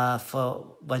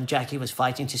for when Jackie was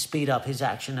fighting, to speed up his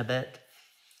action a bit,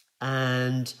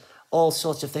 and all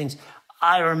sorts of things.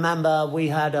 I remember we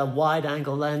had a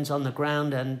wide-angle lens on the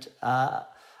ground, and a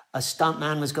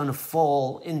stuntman was going to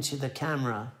fall into the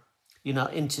camera,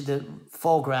 into the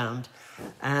foreground,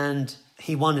 and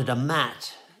he wanted a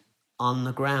mat on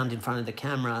the ground in front of the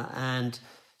camera, and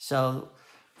so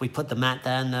we put the mat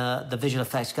there, and the visual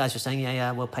effects guys were saying,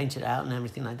 yeah, we'll paint it out and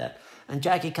everything like that. And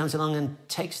Jackie comes along and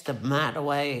takes the mat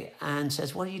away and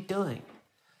says, "What are you doing?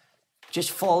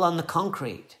 Just fall on the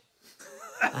concrete."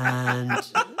 And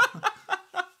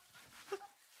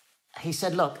he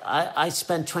said, "Look, I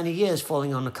spent 20 years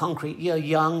falling on the concrete. You're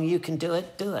young, you can do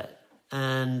it, do it."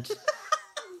 And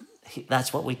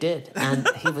that's what we did. And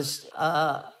he was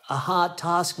a hard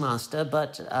taskmaster,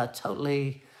 but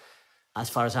totally, as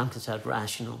far as I'm concerned,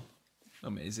 rational.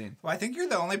 Amazing. Well, I think you're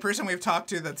the only person we've talked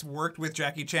to that's worked with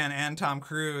Jackie Chan and Tom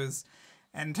Cruise.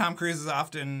 And Tom Cruise is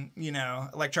often,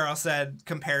 like Charles said,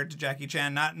 compared to Jackie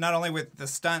Chan, not only with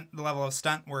the level of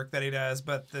stunt work that he does,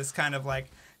 but this kind of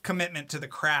like commitment to the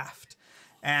craft.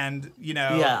 And,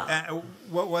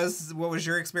 what was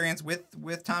your experience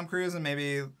with Tom Cruise, and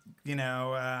maybe,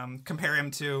 compare him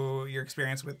to your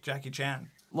experience with Jackie Chan?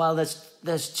 Well,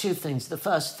 there's two things. The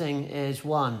first thing is,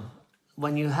 one,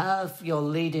 when you have your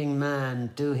leading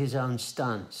man do his own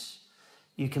stunts,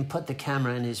 you can put the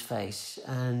camera in his face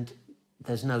and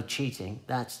there's no cheating.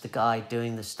 That's the guy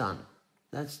doing the stunt.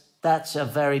 That's a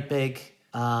very big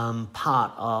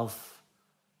part of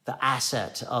the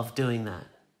asset of doing that.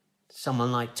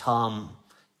 Someone like Tom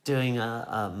doing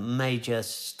a major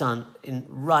stunt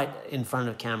right in front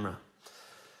of camera.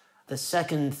 The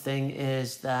second thing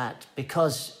is that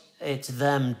because it's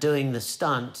them doing the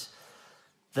stunt,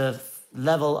 the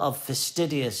level of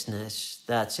fastidiousness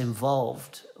that's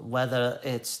involved, whether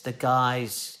it's the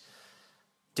guys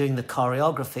doing the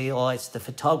choreography or it's the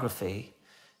photography,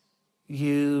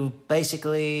 you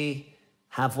basically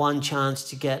have one chance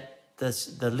to get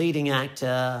the leading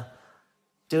actor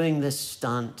doing this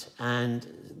stunt, and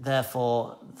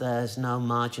therefore there's no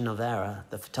margin of error.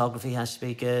 The photography has to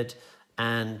be good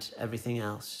and everything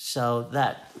else. So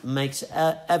that makes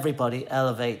everybody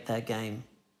elevate their game.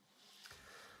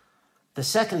 The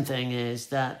second thing is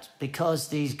that because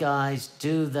these guys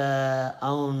do their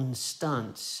own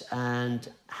stunts and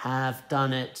have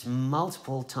done it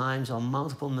multiple times on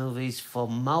multiple movies for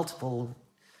multiple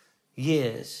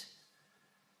years,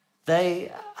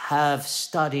 they have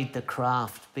studied the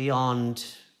craft beyond,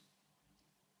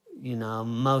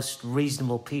 most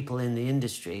reasonable people in the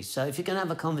industry. So if you're going to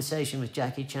have a conversation with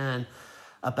Jackie Chan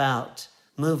about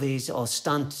movies or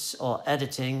stunts or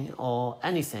editing or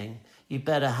anything, you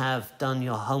better have done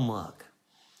your homework.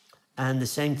 And the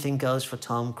same thing goes for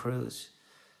Tom Cruise.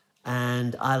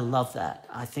 And I love that.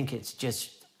 I think it's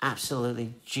just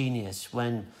absolutely genius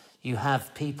when you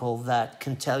have people that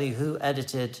can tell you who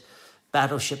edited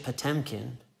Battleship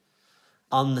Potemkin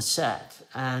on the set,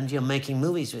 and you're making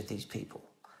movies with these people.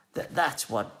 That's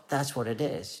what it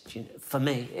is. For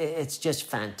me, it's just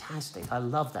fantastic. I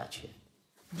love that shit.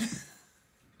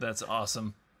 That's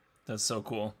awesome. That's so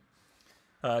cool.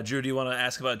 Drew, do you want to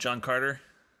ask about John Carter?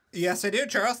 Yes, I do,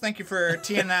 Charles. Thank you for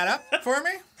teeing that up for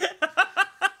me.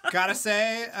 Gotta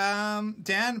say,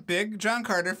 Dan, big John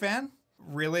Carter fan.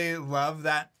 Really love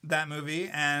that movie,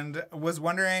 and was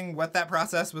wondering what that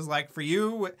process was like for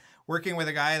you, working with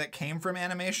a guy that came from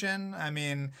animation. I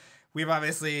mean, we've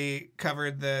obviously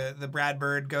covered the Brad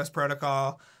Bird Ghost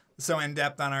Protocol so in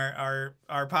depth on our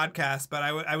podcast, but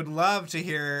I would love to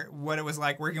hear what it was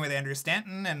like working with Andrew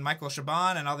Stanton and Michael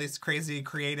Chabon and all these crazy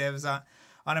creatives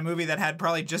on a movie that had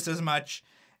probably just as much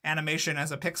animation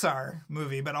as a Pixar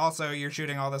movie, but also you're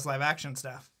shooting all this live action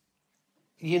stuff.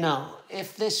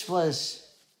 If this was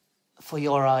for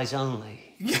your eyes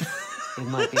only, it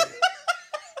might be.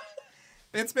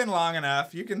 It's been long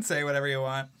enough. You can say whatever you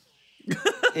want.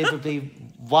 It would be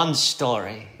one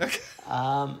story. Okay.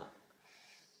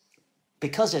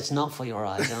 Because it's not for your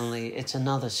eyes only, it's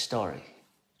another story.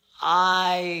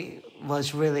 I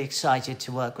was really excited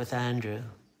to work with Andrew.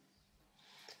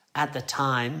 At the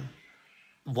time,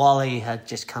 WALL-E had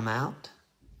just come out.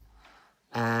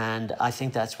 And I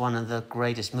think that's one of the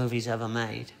greatest movies ever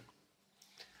made.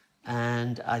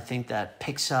 And I think that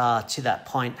Pixar, to that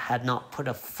point, had not put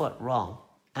a foot wrong.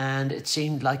 And it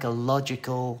seemed like a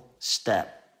logical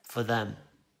step for them.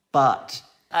 But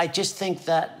I just think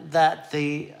that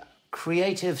the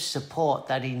creative support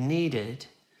that he needed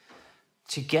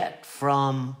to get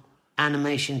from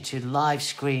animation to live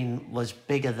screen was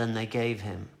bigger than they gave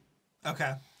him.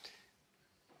 Okay.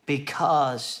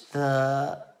 Because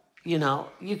you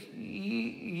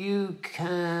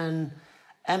can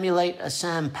emulate a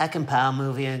Sam Peckinpah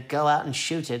movie and go out and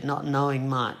shoot it not knowing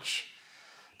much.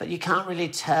 But you can't really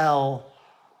tell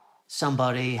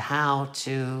somebody how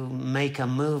to make a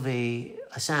movie,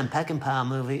 a Sam Peckinpah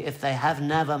movie, if they have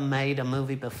never made a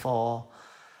movie before,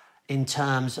 in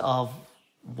terms of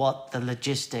what the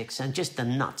logistics and just the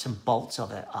nuts and bolts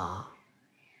of it are.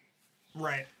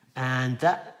 Right. And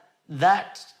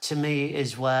that to me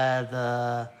is where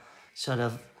the sort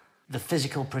of the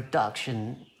physical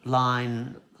production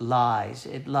line lies.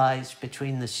 It lies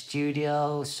between the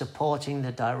studio supporting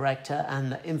the director and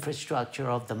the infrastructure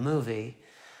of the movie,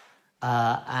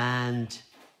 and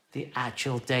the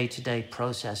actual day-to-day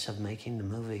process of making the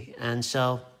movie. And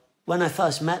so when I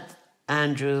first met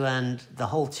Andrew and the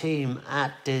whole team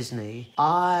at Disney,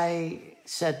 I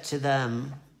said to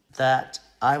them that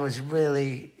I was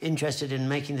really interested in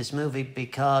making this movie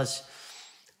because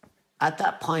at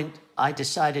that point I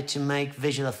decided to make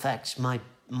visual effects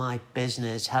my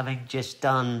business, having just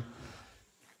done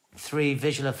 3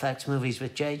 visual effects movies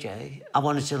with JJ. I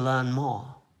wanted to learn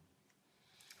more.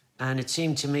 And it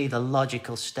seemed to me the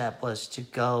logical step was to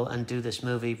go and do this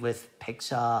movie with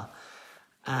Pixar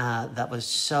that was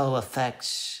so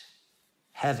effects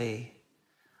heavy,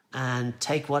 and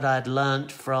take what I'd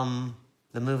learned from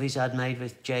the movies I'd made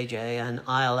with JJ and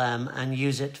ILM and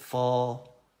use it for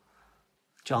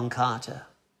John Carter.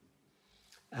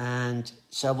 And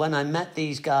so when I met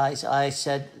these guys, I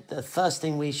said, the first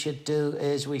thing we should do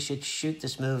is we should shoot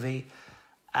this movie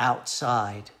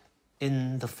outside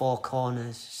in the 4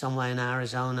 corners, somewhere in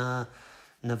Arizona,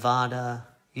 Nevada,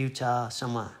 Utah,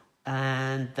 somewhere.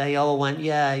 And they all went,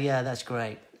 yeah, that's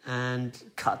great. And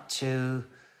cut to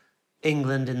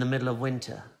England in the middle of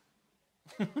winter.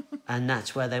 And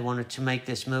that's where they wanted to make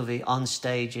this movie, on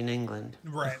stage in England.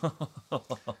 Right.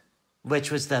 Which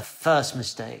was their first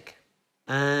mistake.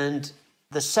 And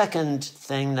the second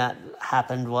thing that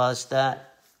happened was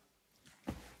that,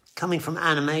 coming from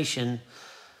animation,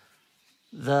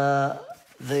 the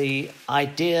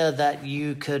idea that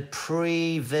you could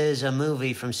pre-vis a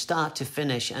movie from start to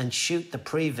finish and shoot the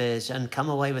pre-vis and come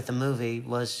away with a movie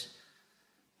was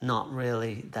not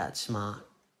really that smart.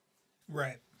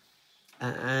 Right.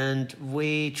 And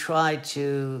we tried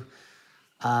to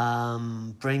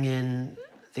bring in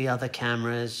the other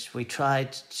cameras. We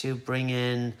tried to bring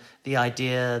in the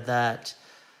idea that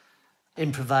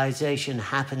improvisation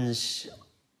happens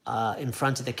in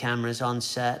front of the cameras on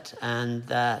set, and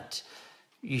that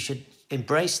you should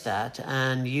embrace that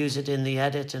and use it in the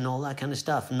edit and all that kind of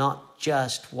stuff, not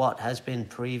just what has been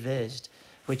pre-vised,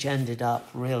 which ended up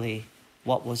really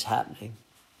what was happening.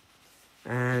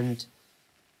 And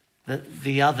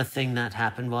the other thing that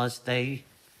happened was they,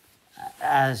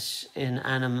 as in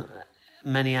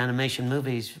many animation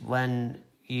movies, when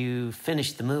you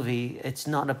finish the movie, it's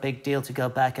not a big deal to go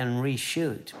back and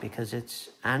reshoot because it's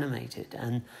animated.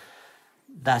 And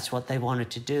that's what they wanted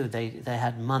to do. They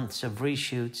had months of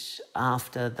reshoots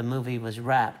after the movie was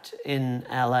wrapped in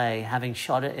LA, having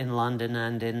shot it in London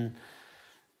and in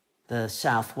the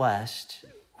Southwest.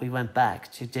 We went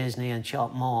back to Disney and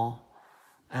shot more.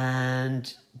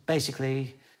 And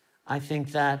basically, I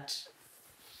think that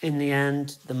in the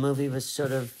end, the movie was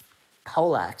sort of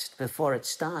poleaxed before it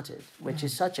started, which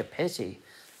is such a pity,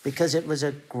 because it was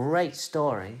a great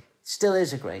story, still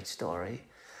is a great story,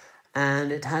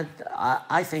 and it had,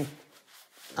 I think,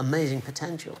 amazing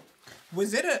potential.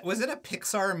 Was it a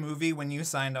Pixar movie when you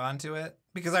signed on to it?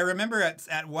 Because I remember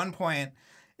at one point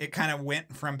it kind of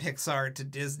went from Pixar to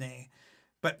Disney,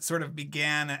 but sort of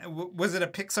began. Was it a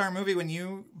Pixar movie when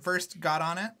you first got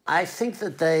on it? I think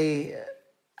that they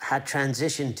had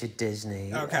transitioned to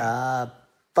Disney. Okay.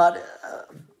 But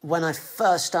when I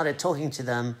first started talking to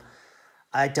them,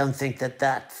 I don't think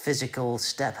that physical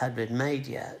step had been made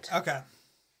yet. Okay.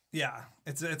 Yeah.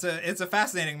 It's a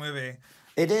fascinating movie.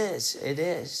 It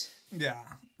is. Yeah.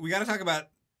 We got to talk about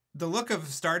the look of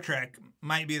Star Trek.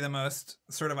 Might be the most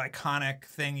sort of iconic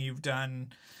thing you've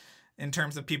done in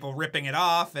terms of people ripping it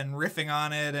off and riffing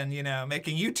on it and,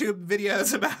 making YouTube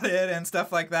videos about it and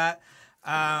stuff like that.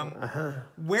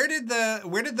 Where did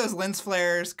those lens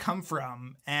flares come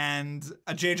from? And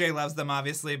JJ loves them,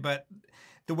 obviously, but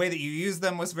the way that you used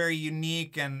them was very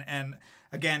unique, and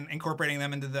again, incorporating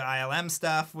them into the ILM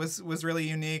stuff was really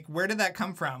unique. Where did that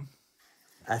come from?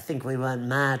 I think we went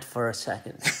mad for a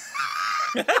second.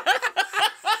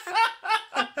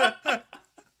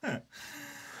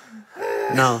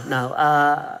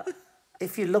 No.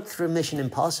 If you look through Mission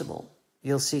Impossible,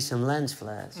 you'll see some lens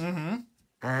flares. Mm-hmm.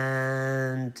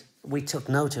 And we took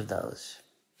note of those.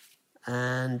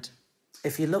 And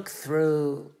if you look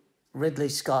through Ridley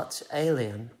Scott's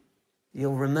Alien,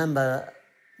 you'll remember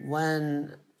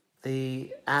when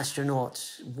the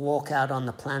astronauts walk out on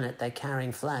the planet, they're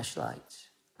carrying flashlights.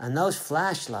 And those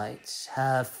flashlights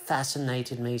have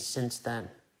fascinated me since then.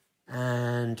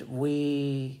 And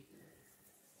we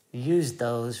used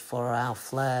those for our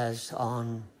flares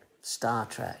on Star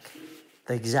Trek.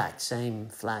 The exact same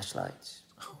flashlights.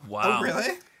 Wow. Oh,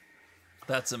 really?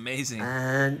 That's amazing.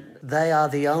 And they are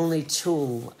the only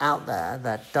tool out there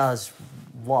that does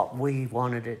what we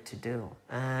wanted it to do.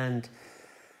 And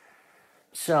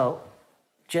so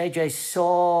JJ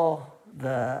saw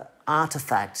the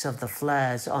artifacts of the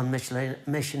flares on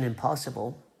Mission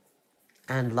Impossible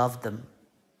and loved them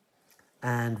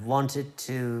and wanted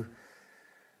to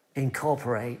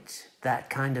incorporate that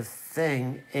kind of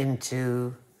thing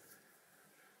into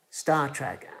Star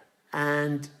Trek.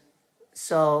 And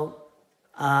so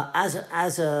as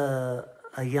a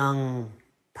young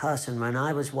person, when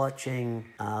I was watching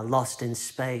Lost in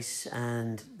Space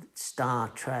and Star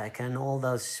Trek and all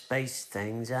those space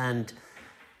things, and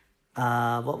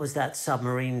what was that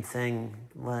submarine thing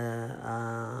where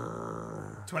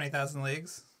 20,000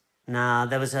 Leagues? No,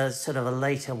 there was a sort of a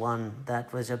later one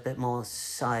that was a bit more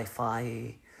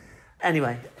sci-fi.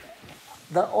 Anyway,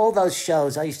 all those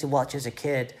shows I used to watch as a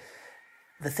kid,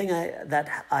 the thing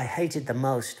that I hated the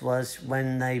most was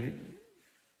when they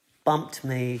bumped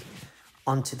me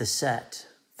onto the set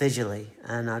visually,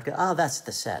 and I'd go, oh, that's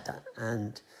the set.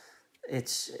 And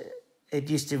it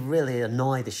used to really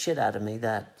annoy the shit out of me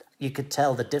that you could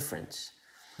tell the difference.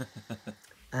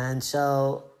 And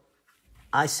so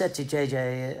I said to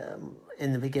JJ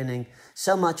in the beginning,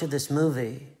 so much of this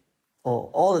movie,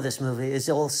 or all of this movie, is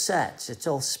all sets, it's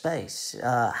all space.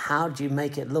 How do you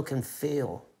make it look and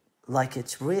feel like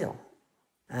it's real?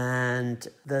 And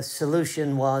the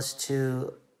solution was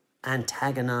to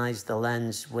antagonize the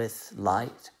lens with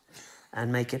light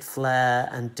and make it flare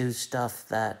and do stuff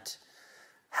that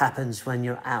happens when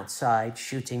you're outside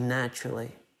shooting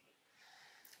naturally.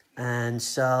 And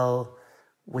so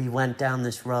we went down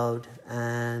this road,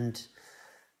 and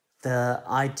the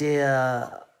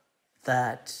idea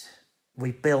that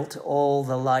we built all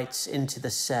the lights into the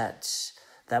sets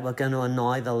that were going to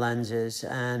annoy the lenses,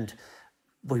 and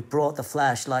we brought the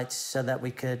flashlights so that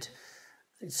we could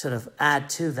sort of add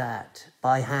to that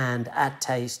by hand at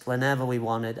taste whenever we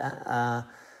wanted,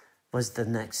 was the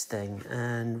next thing.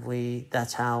 And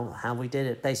that's how we did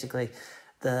it. Basically,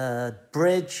 the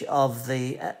bridge of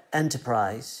the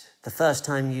Enterprise, the first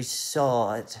time you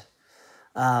saw it,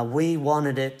 we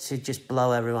wanted it to just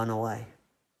blow everyone away.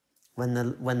 When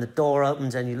the door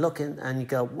opens and you look in and you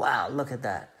go, wow, look at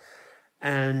that.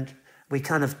 And we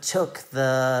kind of took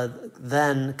the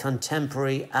then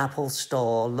contemporary Apple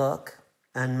Store look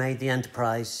and made the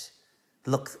Enterprise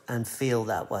look and feel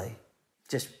that way.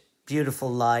 Just beautiful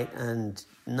light and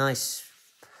nice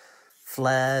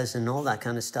flares and all that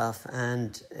kind of stuff.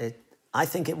 And I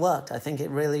think it worked. I think it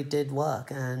really did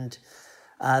work. And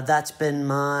that's been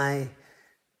my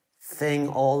thing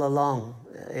all along,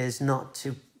 is not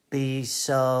to be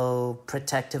so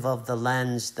protective of the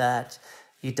lens that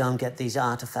you don't get these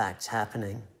artifacts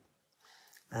happening.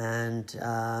 And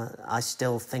I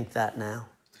still think that now.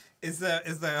 Is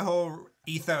the whole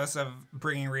ethos of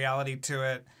bringing reality to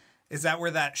it, is that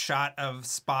where that shot of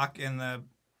Spock in the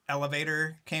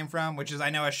elevator came from? Which is, I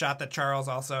know, a shot that Charles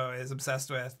also is obsessed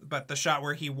with, but the shot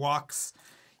where he walks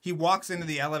into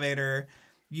the elevator,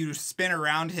 you spin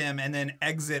around him and then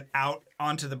exit out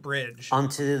onto the bridge.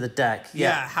 Onto the deck.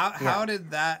 Yeah. How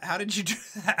did you do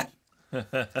that?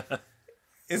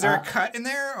 Is there a cut in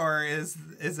there, or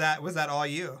was that all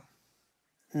you?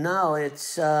 No,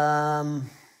 it's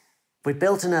we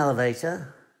built an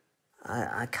elevator.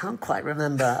 I can't quite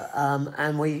remember.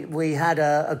 And we had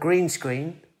a green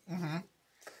screen. Mm-hmm.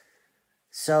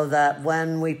 So that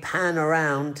when we pan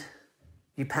around,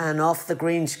 you pan off the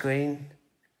green screen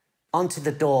onto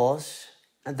the doors,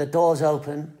 and the doors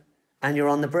open, and you're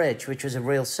on the bridge, which was a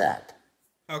real set.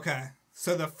 Okay.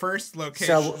 So the first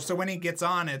location, so when he gets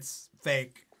on, it's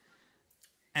fake.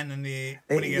 And then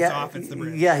when he gets off, it's the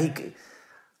bridge. Yeah,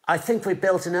 I think we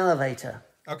built an elevator.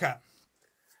 Okay.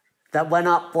 That went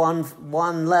up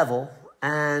one level,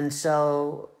 and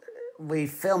so we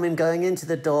film him going into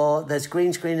the door. There's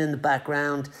green screen in the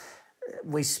background.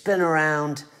 We spin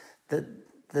around,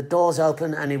 the doors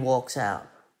open, and he walks out.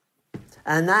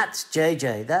 And that's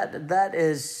JJ. That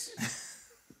is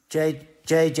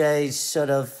JJ's sort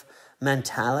of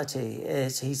mentality.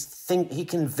 Is he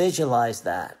can visualize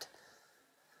that,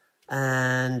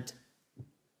 and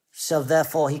so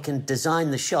therefore he can design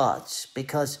the shots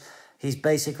because he's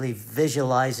basically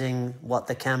visualizing what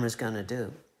the camera's going to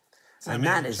do. And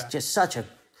that is just such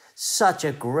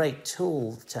a great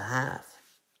tool to have.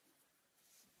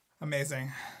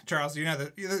 Amazing. Charles, you know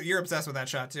that you're obsessed with that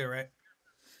shot too, right?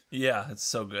 Yeah, it's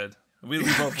so good. We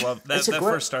both love that. That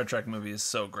first Star Trek movie is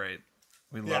so great.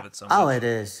 We love it so much. Oh, it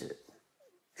is.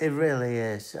 It really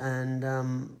is.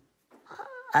 And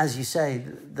as you say,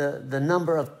 the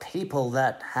number of people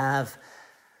that have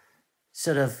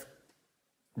sort of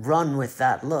run with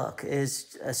that look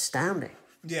is astounding.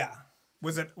 Yeah.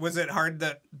 Was it hard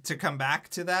to come back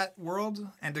to that world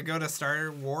and to go to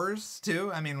Star Wars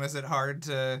too? I mean, was it hard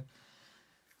to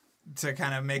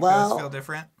kind of make those feel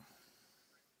different?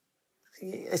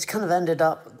 It's kind of ended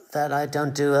up that I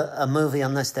don't do a movie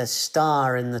unless there's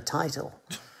star in the title.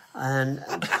 And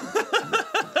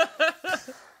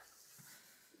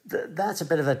that's a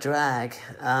bit of a drag.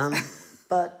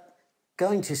 But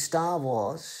going to Star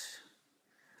Wars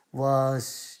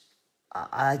was,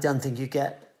 I don't think you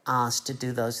get asked to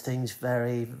do those things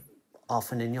very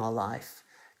often in your life,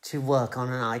 to work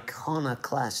on an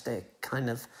iconoclastic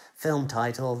kind of film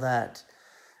title that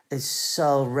is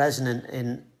so resonant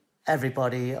in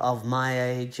everybody of my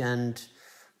age and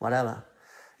whatever.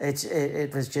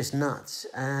 It was just nuts.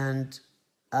 And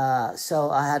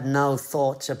so I had no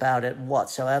thoughts about it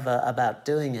whatsoever about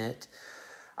doing it.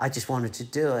 I just wanted to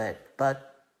do it.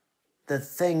 But the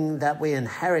thing that we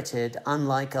inherited,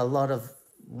 unlike a lot of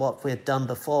what we'd done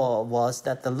before, was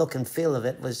that the look and feel of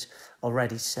it was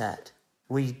already set.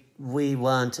 We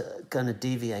weren't going to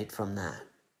deviate from that.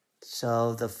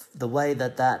 So the way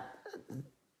that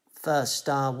first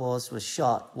Star Wars was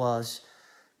shot was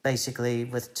basically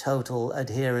with total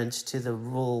adherence to the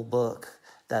rule book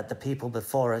that the people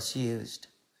before us used.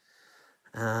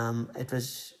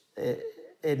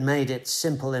 It made it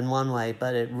simple in one way,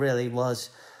 but it really was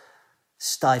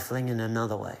stifling in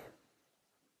another way,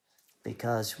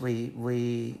 because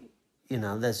we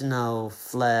there's no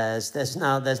flares, there's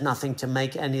nothing to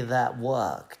make any of that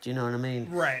work. Do you know what I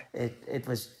mean? Right. It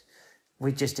was,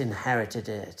 we just inherited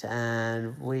it,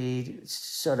 and we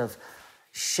sort of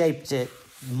shaped it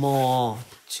more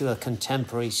to a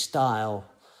contemporary style.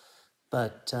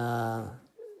 But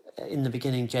in the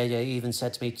beginning, JJ even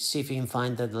said to me, see if you can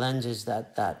find the lenses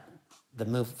that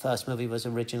the first movie was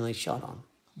originally shot on.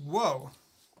 Whoa,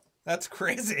 that's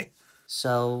crazy.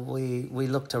 So we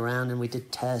looked around and we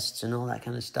did tests and all that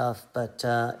kind of stuff. But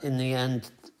in the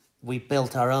end, we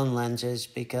built our own lenses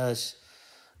because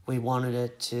we wanted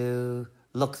it to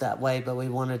look that way, but we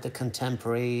wanted the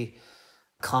contemporary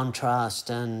contrast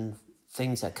and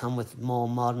things that come with more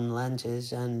modern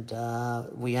lenses, and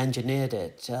we engineered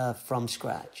it from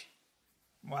scratch.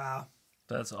 Wow.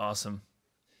 That's awesome.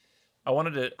 I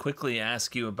wanted to quickly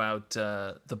ask you about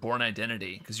The Bourne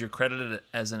Identity, because you're credited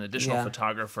as an additional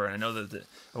photographer. And I know that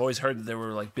I've always heard that there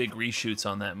were like big reshoots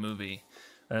on that movie.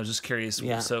 And I was just curious.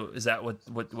 Yeah. So is that what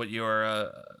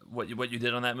you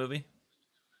did on that movie?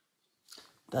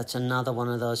 That's another one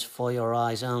of those for your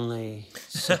eyes only.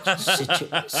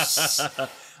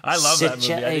 I love that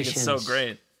movie. I think it's so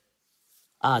great.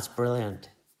 It's brilliant.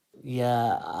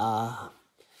 Yeah.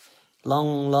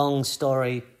 Long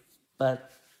story, but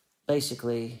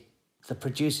basically the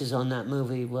producers on that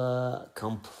movie were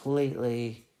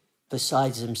completely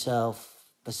beside themselves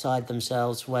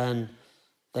when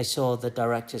they saw the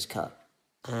director's cut.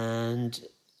 And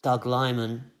Doug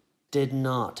Liman did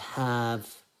not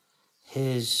have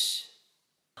his,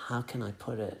 how can I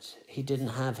put it? He didn't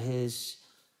have his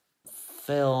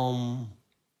film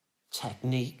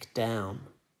technique down.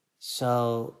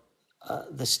 So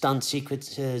the stunt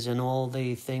sequences and all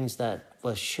the things that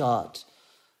were shot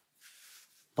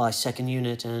by second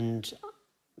unit and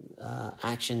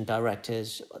action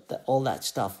directors, all that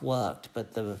stuff worked,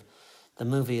 but the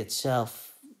movie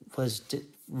itself was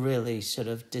really sort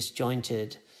of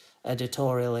disjointed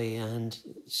editorially, and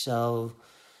so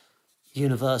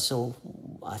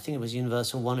Universal, I think it was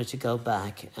Universal, wanted to go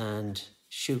back and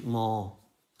shoot more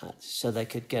so they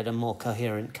could get a more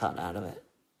coherent cut out of it.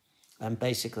 And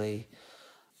basically,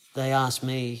 they asked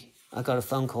me, I got a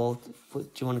phone call, do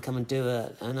you want to come and do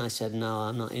it? And I said, no,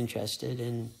 I'm not interested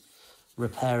in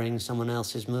repairing someone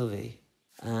else's movie.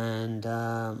 And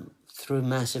through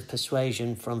massive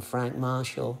persuasion from Frank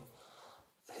Marshall,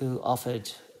 who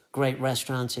offered great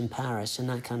restaurants in Paris and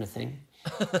that kind of thing,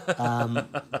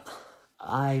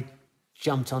 I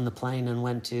jumped on the plane and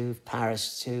went to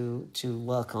Paris to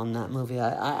work on that movie.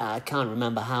 I can't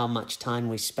remember how much time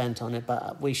we spent on it,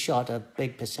 but we shot a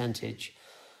big percentage,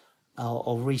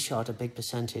 or reshot a big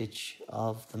percentage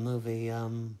of the movie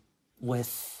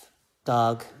with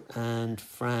Doug and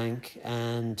Frank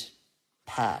and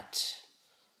Pat.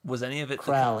 Was any of it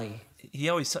Crowley? He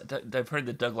always. I've heard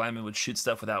that Doug Liman would shoot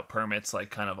stuff without permits,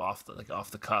 like kind of off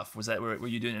the cuff. Was that were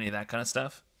you doing any of that kind of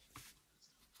stuff?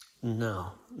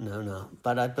 No, no, no.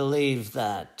 But I believe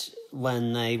that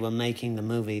when they were making the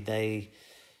movie,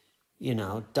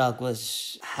 Doug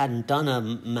hadn't done a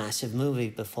massive movie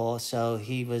before, so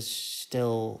he was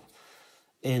still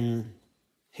in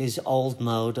his old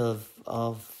mode of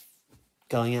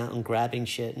going out and grabbing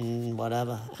shit and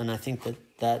whatever. And I think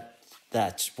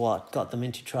that's what got them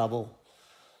into trouble.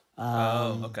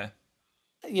 Okay.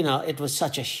 It was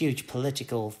such a huge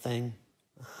political thing.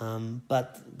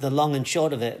 But the long and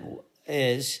short of it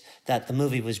is that the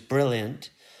movie was brilliant,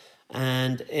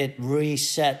 and it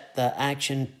reset the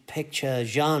action picture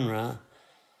genre,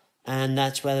 and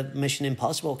that's where Mission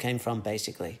Impossible came from,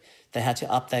 basically. They had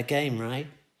to up their game, right?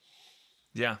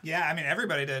 Yeah. Yeah, I mean,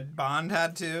 everybody did. Bond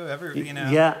had to,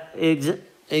 Yeah,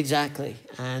 exactly.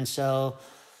 And so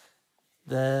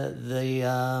that's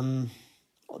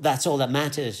all that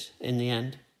matters in the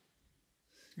end.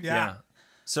 Yeah.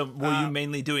 So were you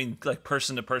mainly doing like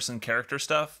person-to-person character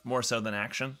stuff more so than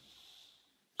action?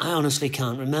 I honestly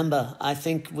can't remember. I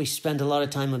think we spent a lot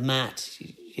of time with Matt,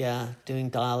 doing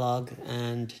dialogue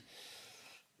and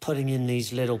putting in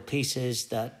these little pieces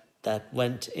that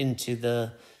went into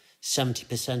the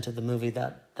 70% of the movie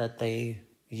that they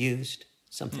used,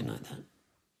 something like that.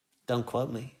 Don't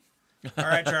quote me. All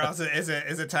right, Charles, is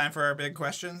it time for our big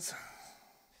questions?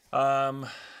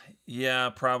 Yeah,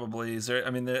 probably. Is there?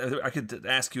 I mean, I could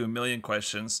ask you a million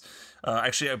questions.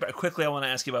 Actually, quickly, I want to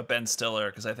ask you about Ben Stiller,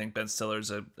 because I think Ben Stiller's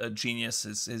a genius.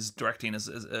 His directing, his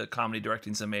comedy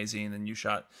directing is amazing, and you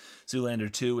shot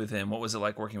Zoolander 2 with him. What was it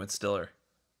like working with Stiller?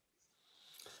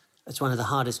 It's one of the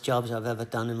hardest jobs I've ever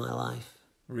done in my life.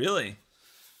 Really?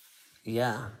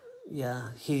 Yeah.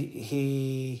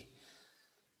 He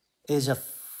is a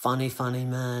funny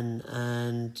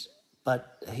man,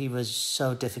 but he was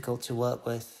so difficult to work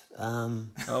with.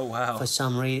 Oh wow! For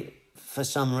some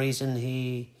reason,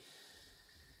 he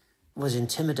was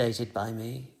intimidated by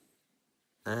me,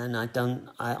 and I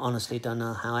honestly don't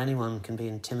know how anyone can be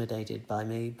intimidated by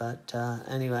me. But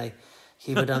anyway,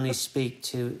 he would only speak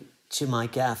to my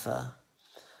gaffer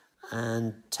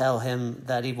and tell him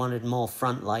that he wanted more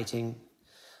front lighting,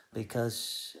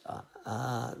 because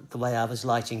the way I was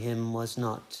lighting him was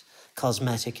not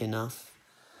cosmetic enough.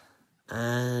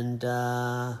 And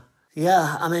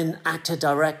I mean, actor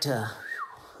director,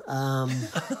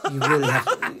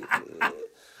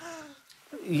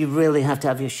 you really have to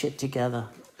have your shit together,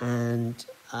 and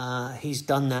he's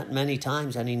done that many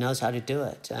times, and he knows how to do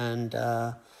it. And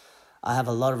I have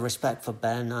a lot of respect for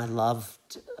Ben. I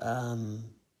loved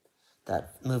that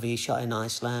movie he shot in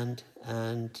Iceland,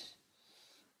 and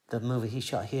the movie he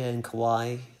shot here in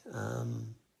Kauai,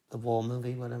 the war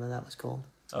movie, whatever that was called.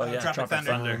 Oh yeah, Tropic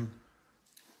Thunder.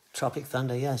 Tropic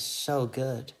Thunder, yes, so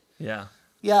good. Yeah.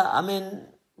 Yeah, I mean,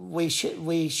 we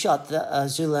shot the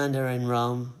Zoolander in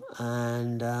Rome,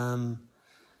 and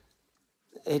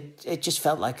it just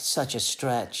felt like such a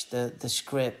stretch. The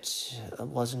script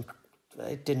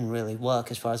it didn't really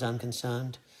work as far as I'm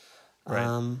concerned.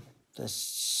 Right. They're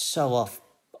so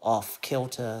off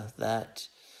kilter that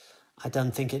I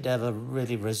don't think it ever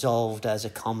really resolved as a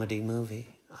comedy movie.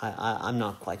 I'm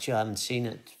not quite sure. I haven't seen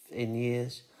it in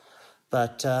years.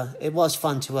 But it was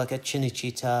fun to work at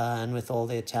Cinecittà and with all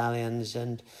the Italians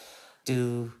and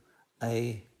do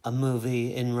a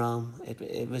movie in Rome.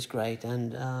 It was great.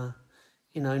 And,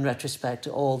 in retrospect,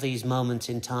 all these moments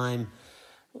in time,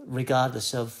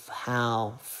 regardless of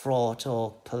how fraught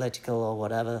or political or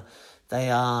whatever, they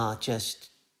are just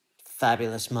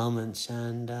fabulous moments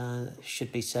and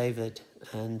should be savoured.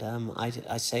 And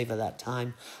I savour that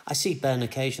time. I see Ben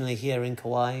occasionally here in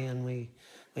Kauai, and we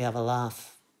have a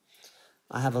laugh.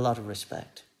 I have a lot of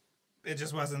respect. It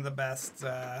just wasn't the best.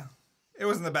 It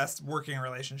wasn't the best working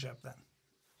relationship then.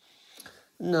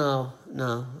 No,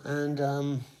 and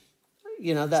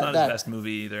it's not his best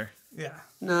movie either. Yeah.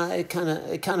 No, it kind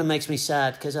of makes me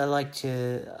sad, because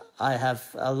I have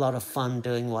a lot of fun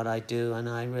doing what I do, and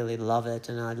I really love it,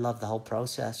 and I love the whole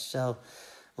process. So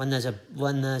when there's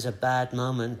a bad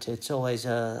moment, it's always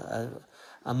a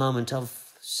moment of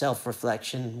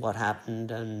self-reflection, what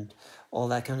happened, and all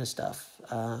that kind of stuff.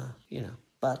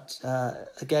 But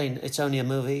again, it's only a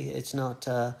movie. It's not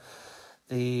the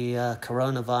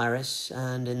coronavirus,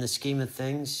 and in the scheme of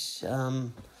things,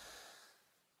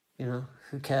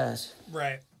 who cares?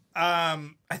 Right.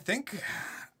 I think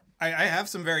I have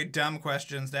some very dumb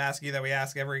questions to ask you that we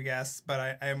ask every guest,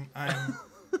 but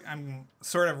I'm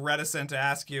sort of reticent to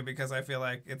ask you because I feel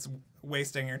like it's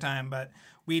wasting your time. But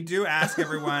we do ask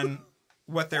everyone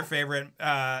what their favorite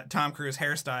Tom Cruise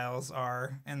hairstyles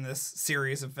are in this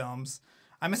series of films.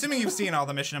 I'm assuming you've seen all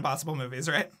the Mission Impossible movies,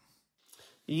 right?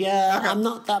 Yeah, Okay. I'm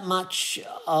not that much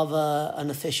of an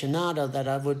aficionado that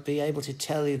I would be able to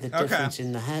tell you the difference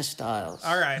in the hairstyles.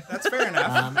 All right, that's fair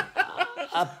enough.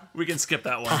 We can skip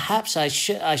that one. Perhaps I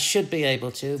should be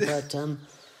able to, but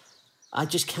I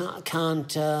just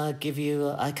can't give you.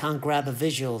 I can't grab a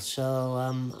visual.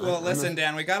 So Well, listen,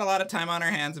 Dan, we got a lot of time on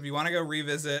our hands. If you want to go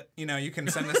revisit, you can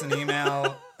send us an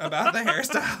email about the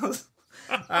hairstyles.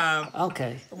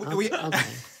 Okay. Okay.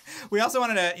 We also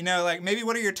wanted to, maybe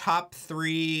what are your top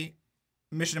 3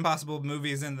 Mission Impossible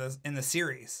movies in the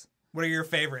series? What are your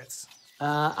favorites?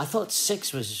 I thought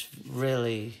 6 was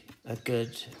really a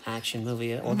good action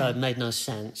movie, although it made no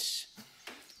sense.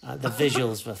 The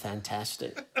visuals were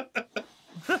fantastic.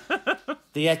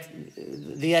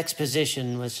 The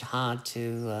exposition was hard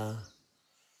to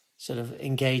sort of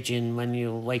engage in when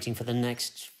you're waiting for the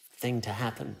next thing to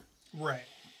happen. Right.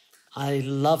 I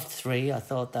loved 3. I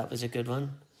thought that was a good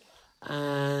one.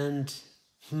 And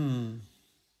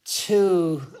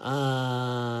 2,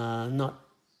 not.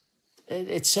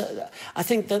 It's. I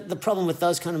think that the problem with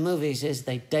those kind of movies is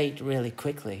they date really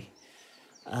quickly.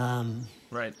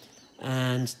 Right.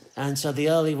 And so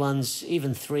the early ones,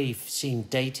 even 3, seem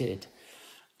dated.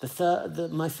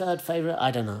 My third favorite, I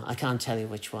don't know. I can't tell you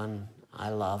which one I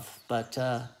love, but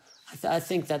I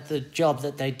think that the job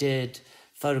that they did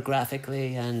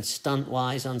photographically and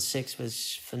stunt-wise on 6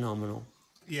 was phenomenal.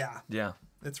 Yeah.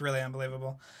 It's really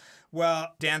unbelievable.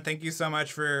 Well, Dan, thank you so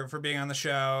much for being on the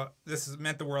show. This has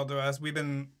meant the world to us. We've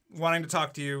been wanting to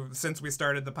talk to you since we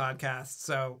started the podcast,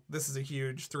 so this is a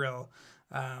huge thrill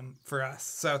for us.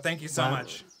 So thank you so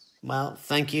much. Well,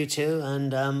 thank you too,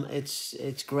 and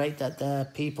it's great that there are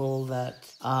people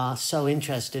that are so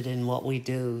interested in what we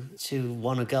do to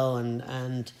want to go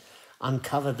and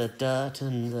uncover the dirt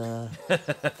and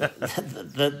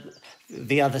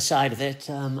the other side of it.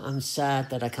 I'm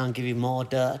sad that I can't give you more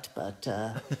dirt, but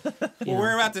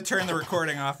we're about to turn the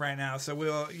recording off right now, so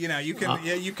we'll you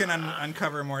can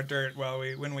uncover more dirt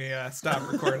when we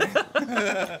stop recording.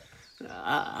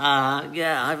 I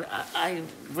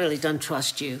really don't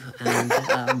trust you, and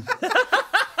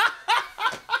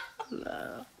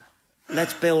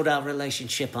let's build our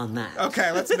relationship on that.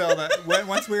 Okay, let's build it.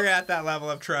 Once we're at that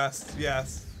level of trust,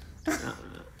 yes.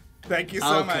 Thank you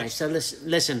so much. Okay, so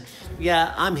listen.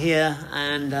 Yeah, I'm here,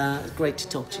 and great to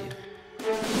talk to you.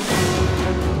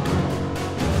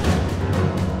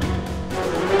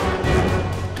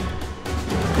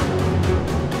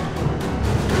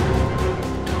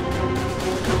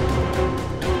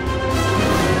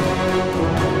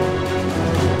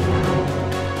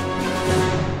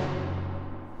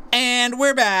 And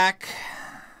we're back.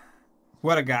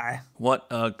 What a guy. What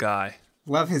a guy.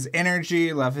 Love his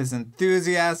energy, love his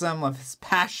enthusiasm, love his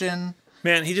passion.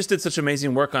 Man, he just did such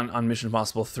amazing work on Mission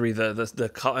Impossible 3.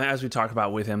 The as we talked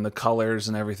about with him, the colors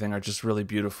and everything are just really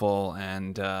beautiful.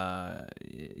 And I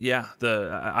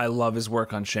love his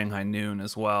work on Shanghai Noon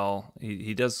as well.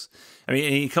 He does. I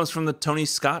mean, he comes from the Tony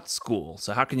Scott school,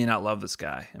 so how can you not love this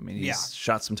guy? I mean, he's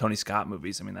shot some Tony Scott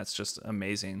movies. I mean, that's just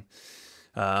amazing.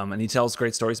 And he tells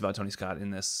great stories about Tony Scott in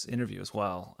this interview as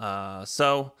well.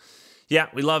 Yeah,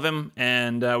 we love him,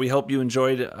 and we hope you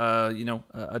enjoyed,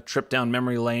 a trip down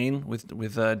memory lane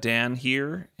with Dan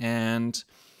here. And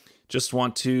just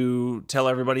want to tell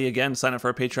everybody again, sign up for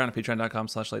our Patreon at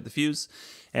patreon.com/lightthefuse,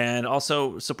 and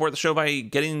also support the show by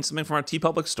getting something from our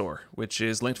TeePublic store, which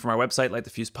is linked from our website,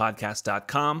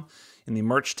 lightthefusepodcast.com. In the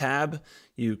merch tab,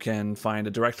 you can find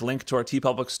a direct link to our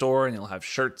TeePublic store, and you'll have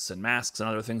shirts and masks and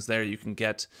other things there you can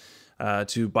get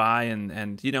to buy, and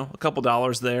a couple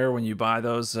dollars there when you buy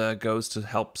those goes to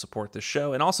help support the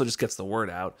show, and also just gets the word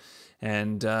out.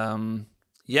 And I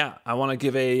want to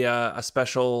give a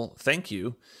special thank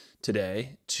you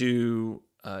today to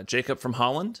Jacob from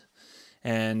Holland,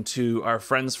 and to our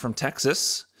friends from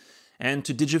Texas, and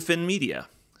to Digifin Media.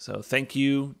 So thank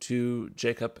you to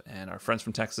Jacob and our friends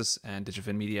from Texas and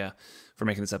Digifin Media for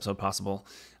making this episode possible.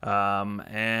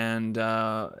 And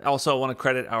also I want to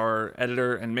credit our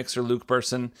editor and mixer, Luke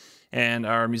Burson, and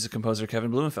our music composer,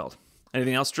 Kevin Blumenfeld.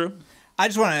 Anything else, Drew? I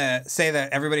just want to say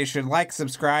that everybody should like,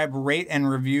 subscribe, rate, and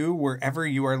review wherever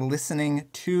you are listening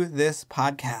to this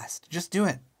podcast. Just do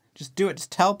it. Just do it.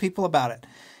 Just tell people about it.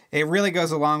 It really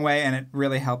goes a long way, and it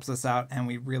really helps us out, and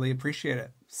we really appreciate it.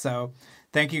 So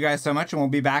thank you guys so much, and we'll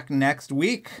be back next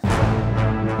week.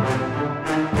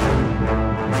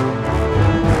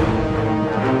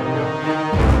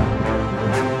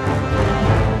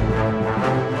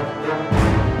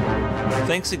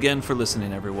 Thanks again for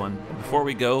listening, everyone. Before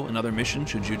we go, another mission,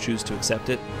 should you choose to accept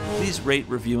it, please rate,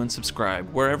 review, and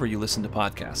subscribe wherever you listen to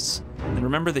podcasts. And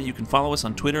remember that you can follow us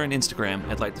on Twitter and Instagram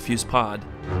at LightTheFusePod,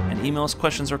 and email us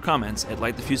questions or comments at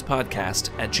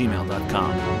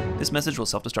lightthefusepodcast@gmail.com. This message will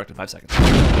self-destruct in 5 seconds.